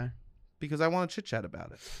 Okay. Because I want to chit chat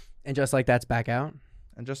about it. And just like that's back out.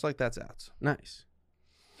 And Just Like That's out. Nice.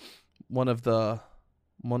 One of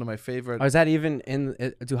my favorite. Oh, is that even in?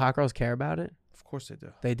 Do hot girls care about it? Of course they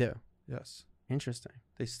do. They do. Yes. Interesting.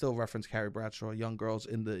 They still reference Carrie Bradshaw, young girls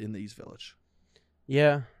in the East Village.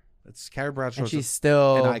 Yeah. It's Carrie Bradshaw. And she's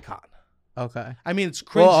still an icon. Okay. I mean, it's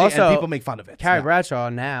cringy Well, also, and people make fun of it. Carrie No. Bradshaw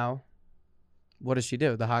now, what does she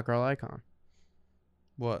do? The hot girl icon.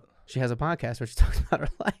 What? She has a podcast where she talks about her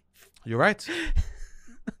life. You're right.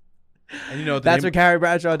 And you know the That's name- what Carrie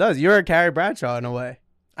Bradshaw does. You're a Carrie Bradshaw in a way.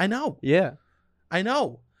 I know. Yeah. I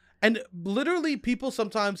know. And literally people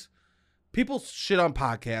sometimes shit on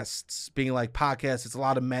podcasts, being like podcasts, it's a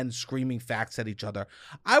lot of men screaming facts at each other.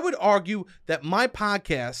 I would argue that my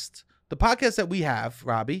podcast, the podcast that we have,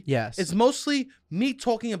 Robbie, Yes. it's mostly me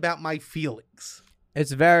talking about my feelings.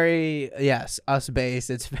 It's very, yes, us based.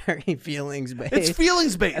 It's very feelings based. It's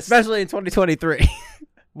feelings based. Especially in 2023.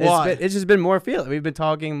 Why? It's just been more feeling. We've been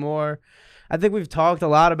talking more. I think we've talked a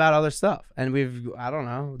lot about other stuff. And I don't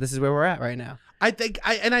know. This is where we're at right now. I think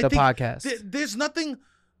The podcast. There's nothing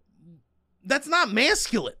that's not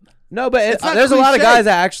masculine. No, but It's not there's a lot of cliche. guys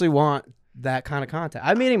that actually want that kind of content.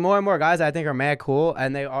 I'm meeting more and more guys that I think are mad cool,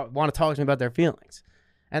 and they want to talk to me about their feelings.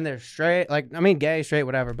 And they're straight, like, I mean, gay, straight,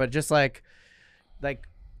 whatever, but just like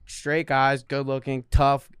straight guys, good looking,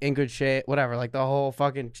 tough, in good shape, whatever. Like the whole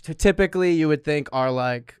fucking, typically you would think are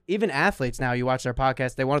like, even athletes now, you watch their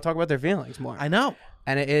podcast, they want to talk about their feelings more. I know.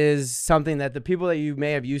 And it is something that the people that you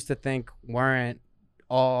may have used to think weren't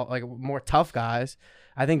all like more tough guys,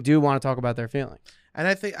 I think do want to talk about their feelings. And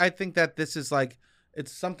I think that this is like,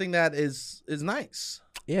 it's something that is nice.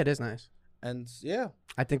 Yeah, it is nice. And yeah.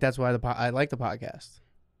 I think that's why I like the podcast,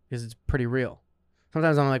 because it's pretty real.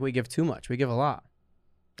 Sometimes I'm like, we give too much. We give a lot.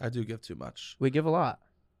 I do give too much. We give a lot.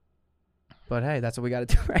 But hey, that's what we got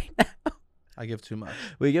to do right now. I give too much.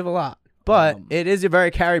 We give a lot. But It it is a very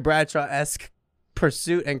Carrie Bradshaw-esque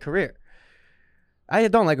pursuit and career. I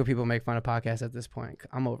don't like when people make fun of podcasts at this point.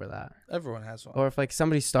 I'm over that. Everyone has one. Or if like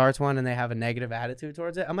somebody starts one and they have a negative attitude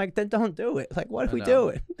towards it, I'm like, then don't do it. Like, what are I we know.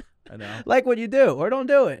 doing? I know. Like what you do, or don't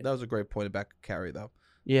do it. That was a great point back Carrie, though.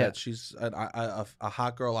 Yeah. That she's a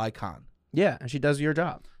hot girl icon. Yeah, and she does your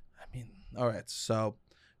job. I mean, all right. So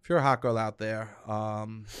if you're a hot girl out there,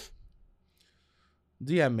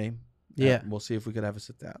 DM me. Yeah. And we'll see if we could have a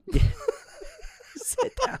sit down.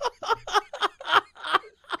 Sit down.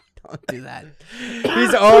 Don't do that.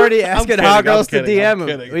 He's already asking kidding, hot I'm girls to kidding, I'm DM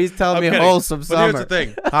him. kidding. He's telling I'm me kidding. wholesome But summer. here's the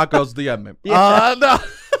thing. Hot girls DM me. Yeah. No.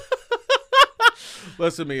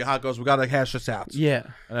 Listen to me, hot girls. We got to hash this out. Yeah.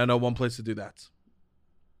 And I know one place to do that.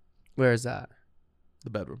 Where is that? The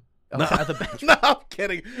bedroom. Oh, at the bench. No, I'm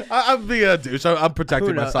kidding. I'm being a douche. I'm protecting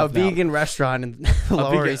Who knows? myself A now. vegan restaurant in A the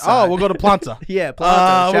Lower vegan- East Side. Oh, we'll go to Planta. Yeah,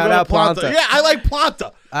 Planta. We'll Shout go to out Planta. Yeah, I like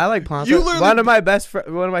Planta. I like Planta. You literally-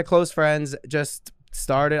 One of my close friends just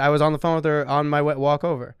started. I was on the phone with her on my walk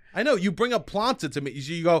over. I know. You bring up Planta to me.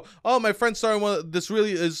 You go, oh, my friend's starting this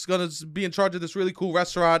really is going to be in charge of this really cool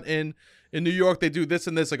restaurant in New York. They do this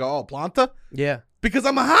and this. I go, oh, Planta? Yeah. Because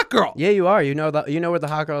I'm a hot girl. Yeah, you are. You know what the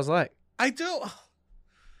hot girl's like. I do.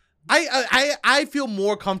 I feel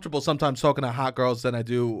more comfortable sometimes talking to hot girls than I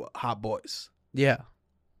do hot boys. Yeah.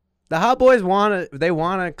 The hot boys want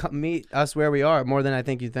to meet us where we are more than I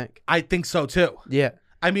think you think. I think so too. Yeah.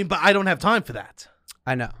 I mean, but I don't have time for that.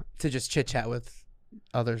 I know. To just chit chat with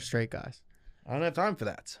other straight guys. I don't have time for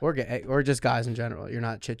that. Or gay, or just guys in general. You're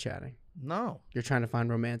not chit chatting. No. You're trying to find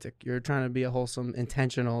romantic. You're trying to be a wholesome,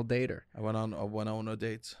 intentional dater. I went on a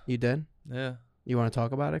date. You did? Yeah. You want to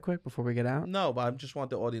talk about it quick before we get out? No, but I just want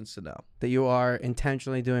the audience to know. That you are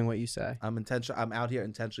intentionally doing what you say. I'm out here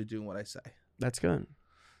intentionally doing what I say. That's good.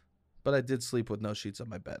 But I did sleep with no sheets on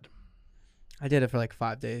my bed. I did it for like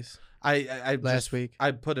 5 days. I Last week. I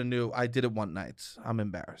did it one night. I'm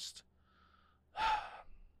embarrassed.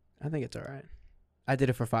 I think it's all right. I did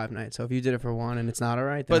it for 5 nights. So if you did it for 1 and it's not all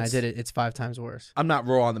right, then But I did it. It's 5 times worse. I'm not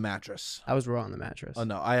raw on the mattress. I was raw on the mattress. Oh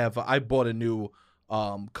no, I bought a new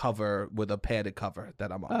cover with a padded cover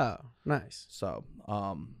that I'm on. Oh, nice. So,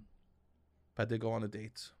 I did go on a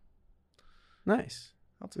date. Nice.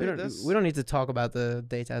 I'll tell you this. We don't need to talk about the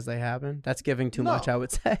dates as they happen. That's giving too much, I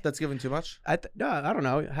would say. That's giving too much. No, I don't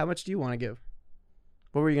know. How much do you want to give?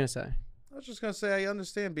 What were you going to say? I was just gonna say I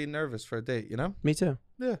understand being nervous for a date. You know? Me too.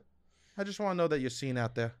 Yeah. I just want to know that you're seen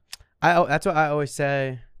out there. That's what I always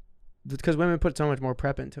say, because women put so much more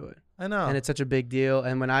prep into it. I know. And it's such a big deal.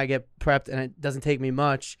 And when I get prepped and it doesn't take me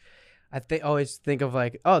much, I always think of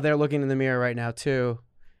like, oh, they're looking in the mirror right now too.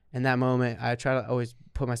 In that moment, I try to always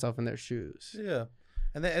put myself in their shoes. Yeah.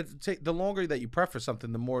 And then the longer that you prep for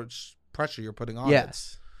something, the more pressure you're putting on it.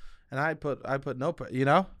 Yes. And I put no pressure, you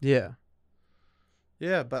know? Yeah.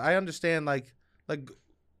 Yeah, but I understand like And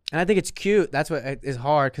I think it's cute. That's what is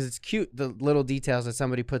hard, because it's cute, the little details that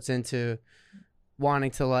somebody puts into wanting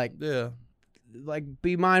to like yeah.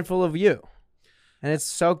 be mindful of you. And it's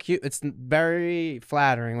so cute. It's very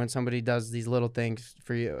flattering when somebody does these little things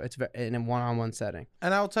for you. It's in a one-on-one setting.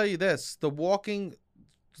 And I'll tell you this, the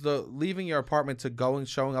leaving your apartment to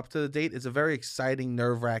showing up to the date is a very exciting,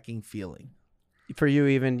 nerve-wracking feeling. For you,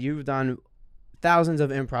 even, you've done thousands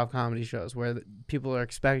of improv comedy shows where people are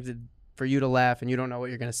expected for you to laugh and you don't know what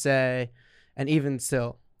you're going to say. And even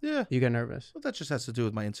still, Yeah. you get nervous. Well, that just has to do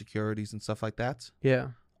with my insecurities and stuff like that. Yeah.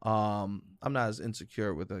 I'm not as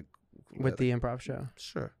insecure with the improv show.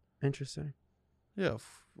 Sure. Interesting. Yeah.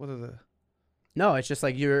 What are the? No, it's just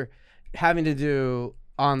like you're having to do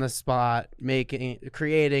on the spot,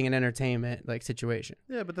 creating an entertainment like situation.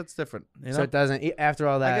 Yeah, but that's different. You know? So it doesn't. After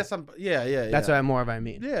all that, I guess I'm. Yeah. That's what I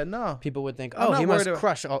mean. Yeah. No. People would think, I'm oh, not he must worried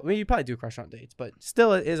crush. I mean, you probably do crush on dates, but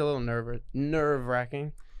still, it is a little nerve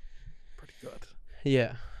wracking. Pretty good.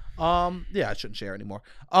 Yeah. Yeah, I shouldn't share anymore.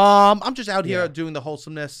 I'm just out here Yeah. doing the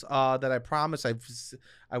wholesomeness that I promised.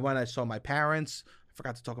 I went. I saw my parents. I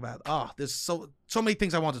forgot to talk about. There's so many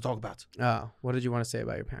things I want to talk about. Oh, what did you want to say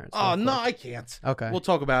about your parents? Oh real no, quick? I can't. Okay. We'll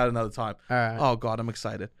talk about it another time. All right. Oh God, I'm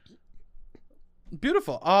excited.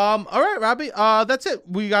 Beautiful. All right, Robbie. That's it.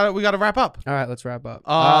 We got to wrap up. All right, let's wrap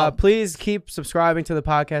up. Please keep subscribing to the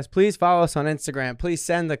podcast. Please follow us on Instagram. Please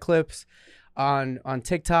send the clips on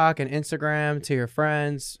TikTok and Instagram to your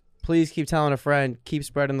friends. Please keep telling a friend. Keep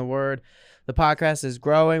spreading the word. The podcast is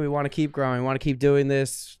growing. We want to keep growing. We want to keep doing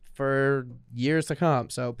this for years to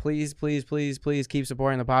come. So please, please, please, please keep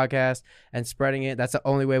supporting the podcast and spreading it. That's the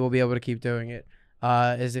only way we'll be able to keep doing it,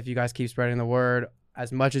 is if you guys keep spreading the word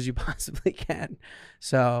as much as you possibly can.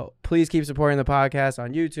 So please keep supporting the podcast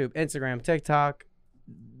on YouTube, Instagram, TikTok,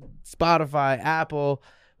 Spotify, Apple,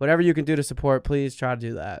 whatever you can do to support. Please try to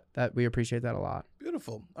do that. We appreciate that a lot.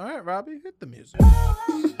 Beautiful. All right, Robbie, hit the music.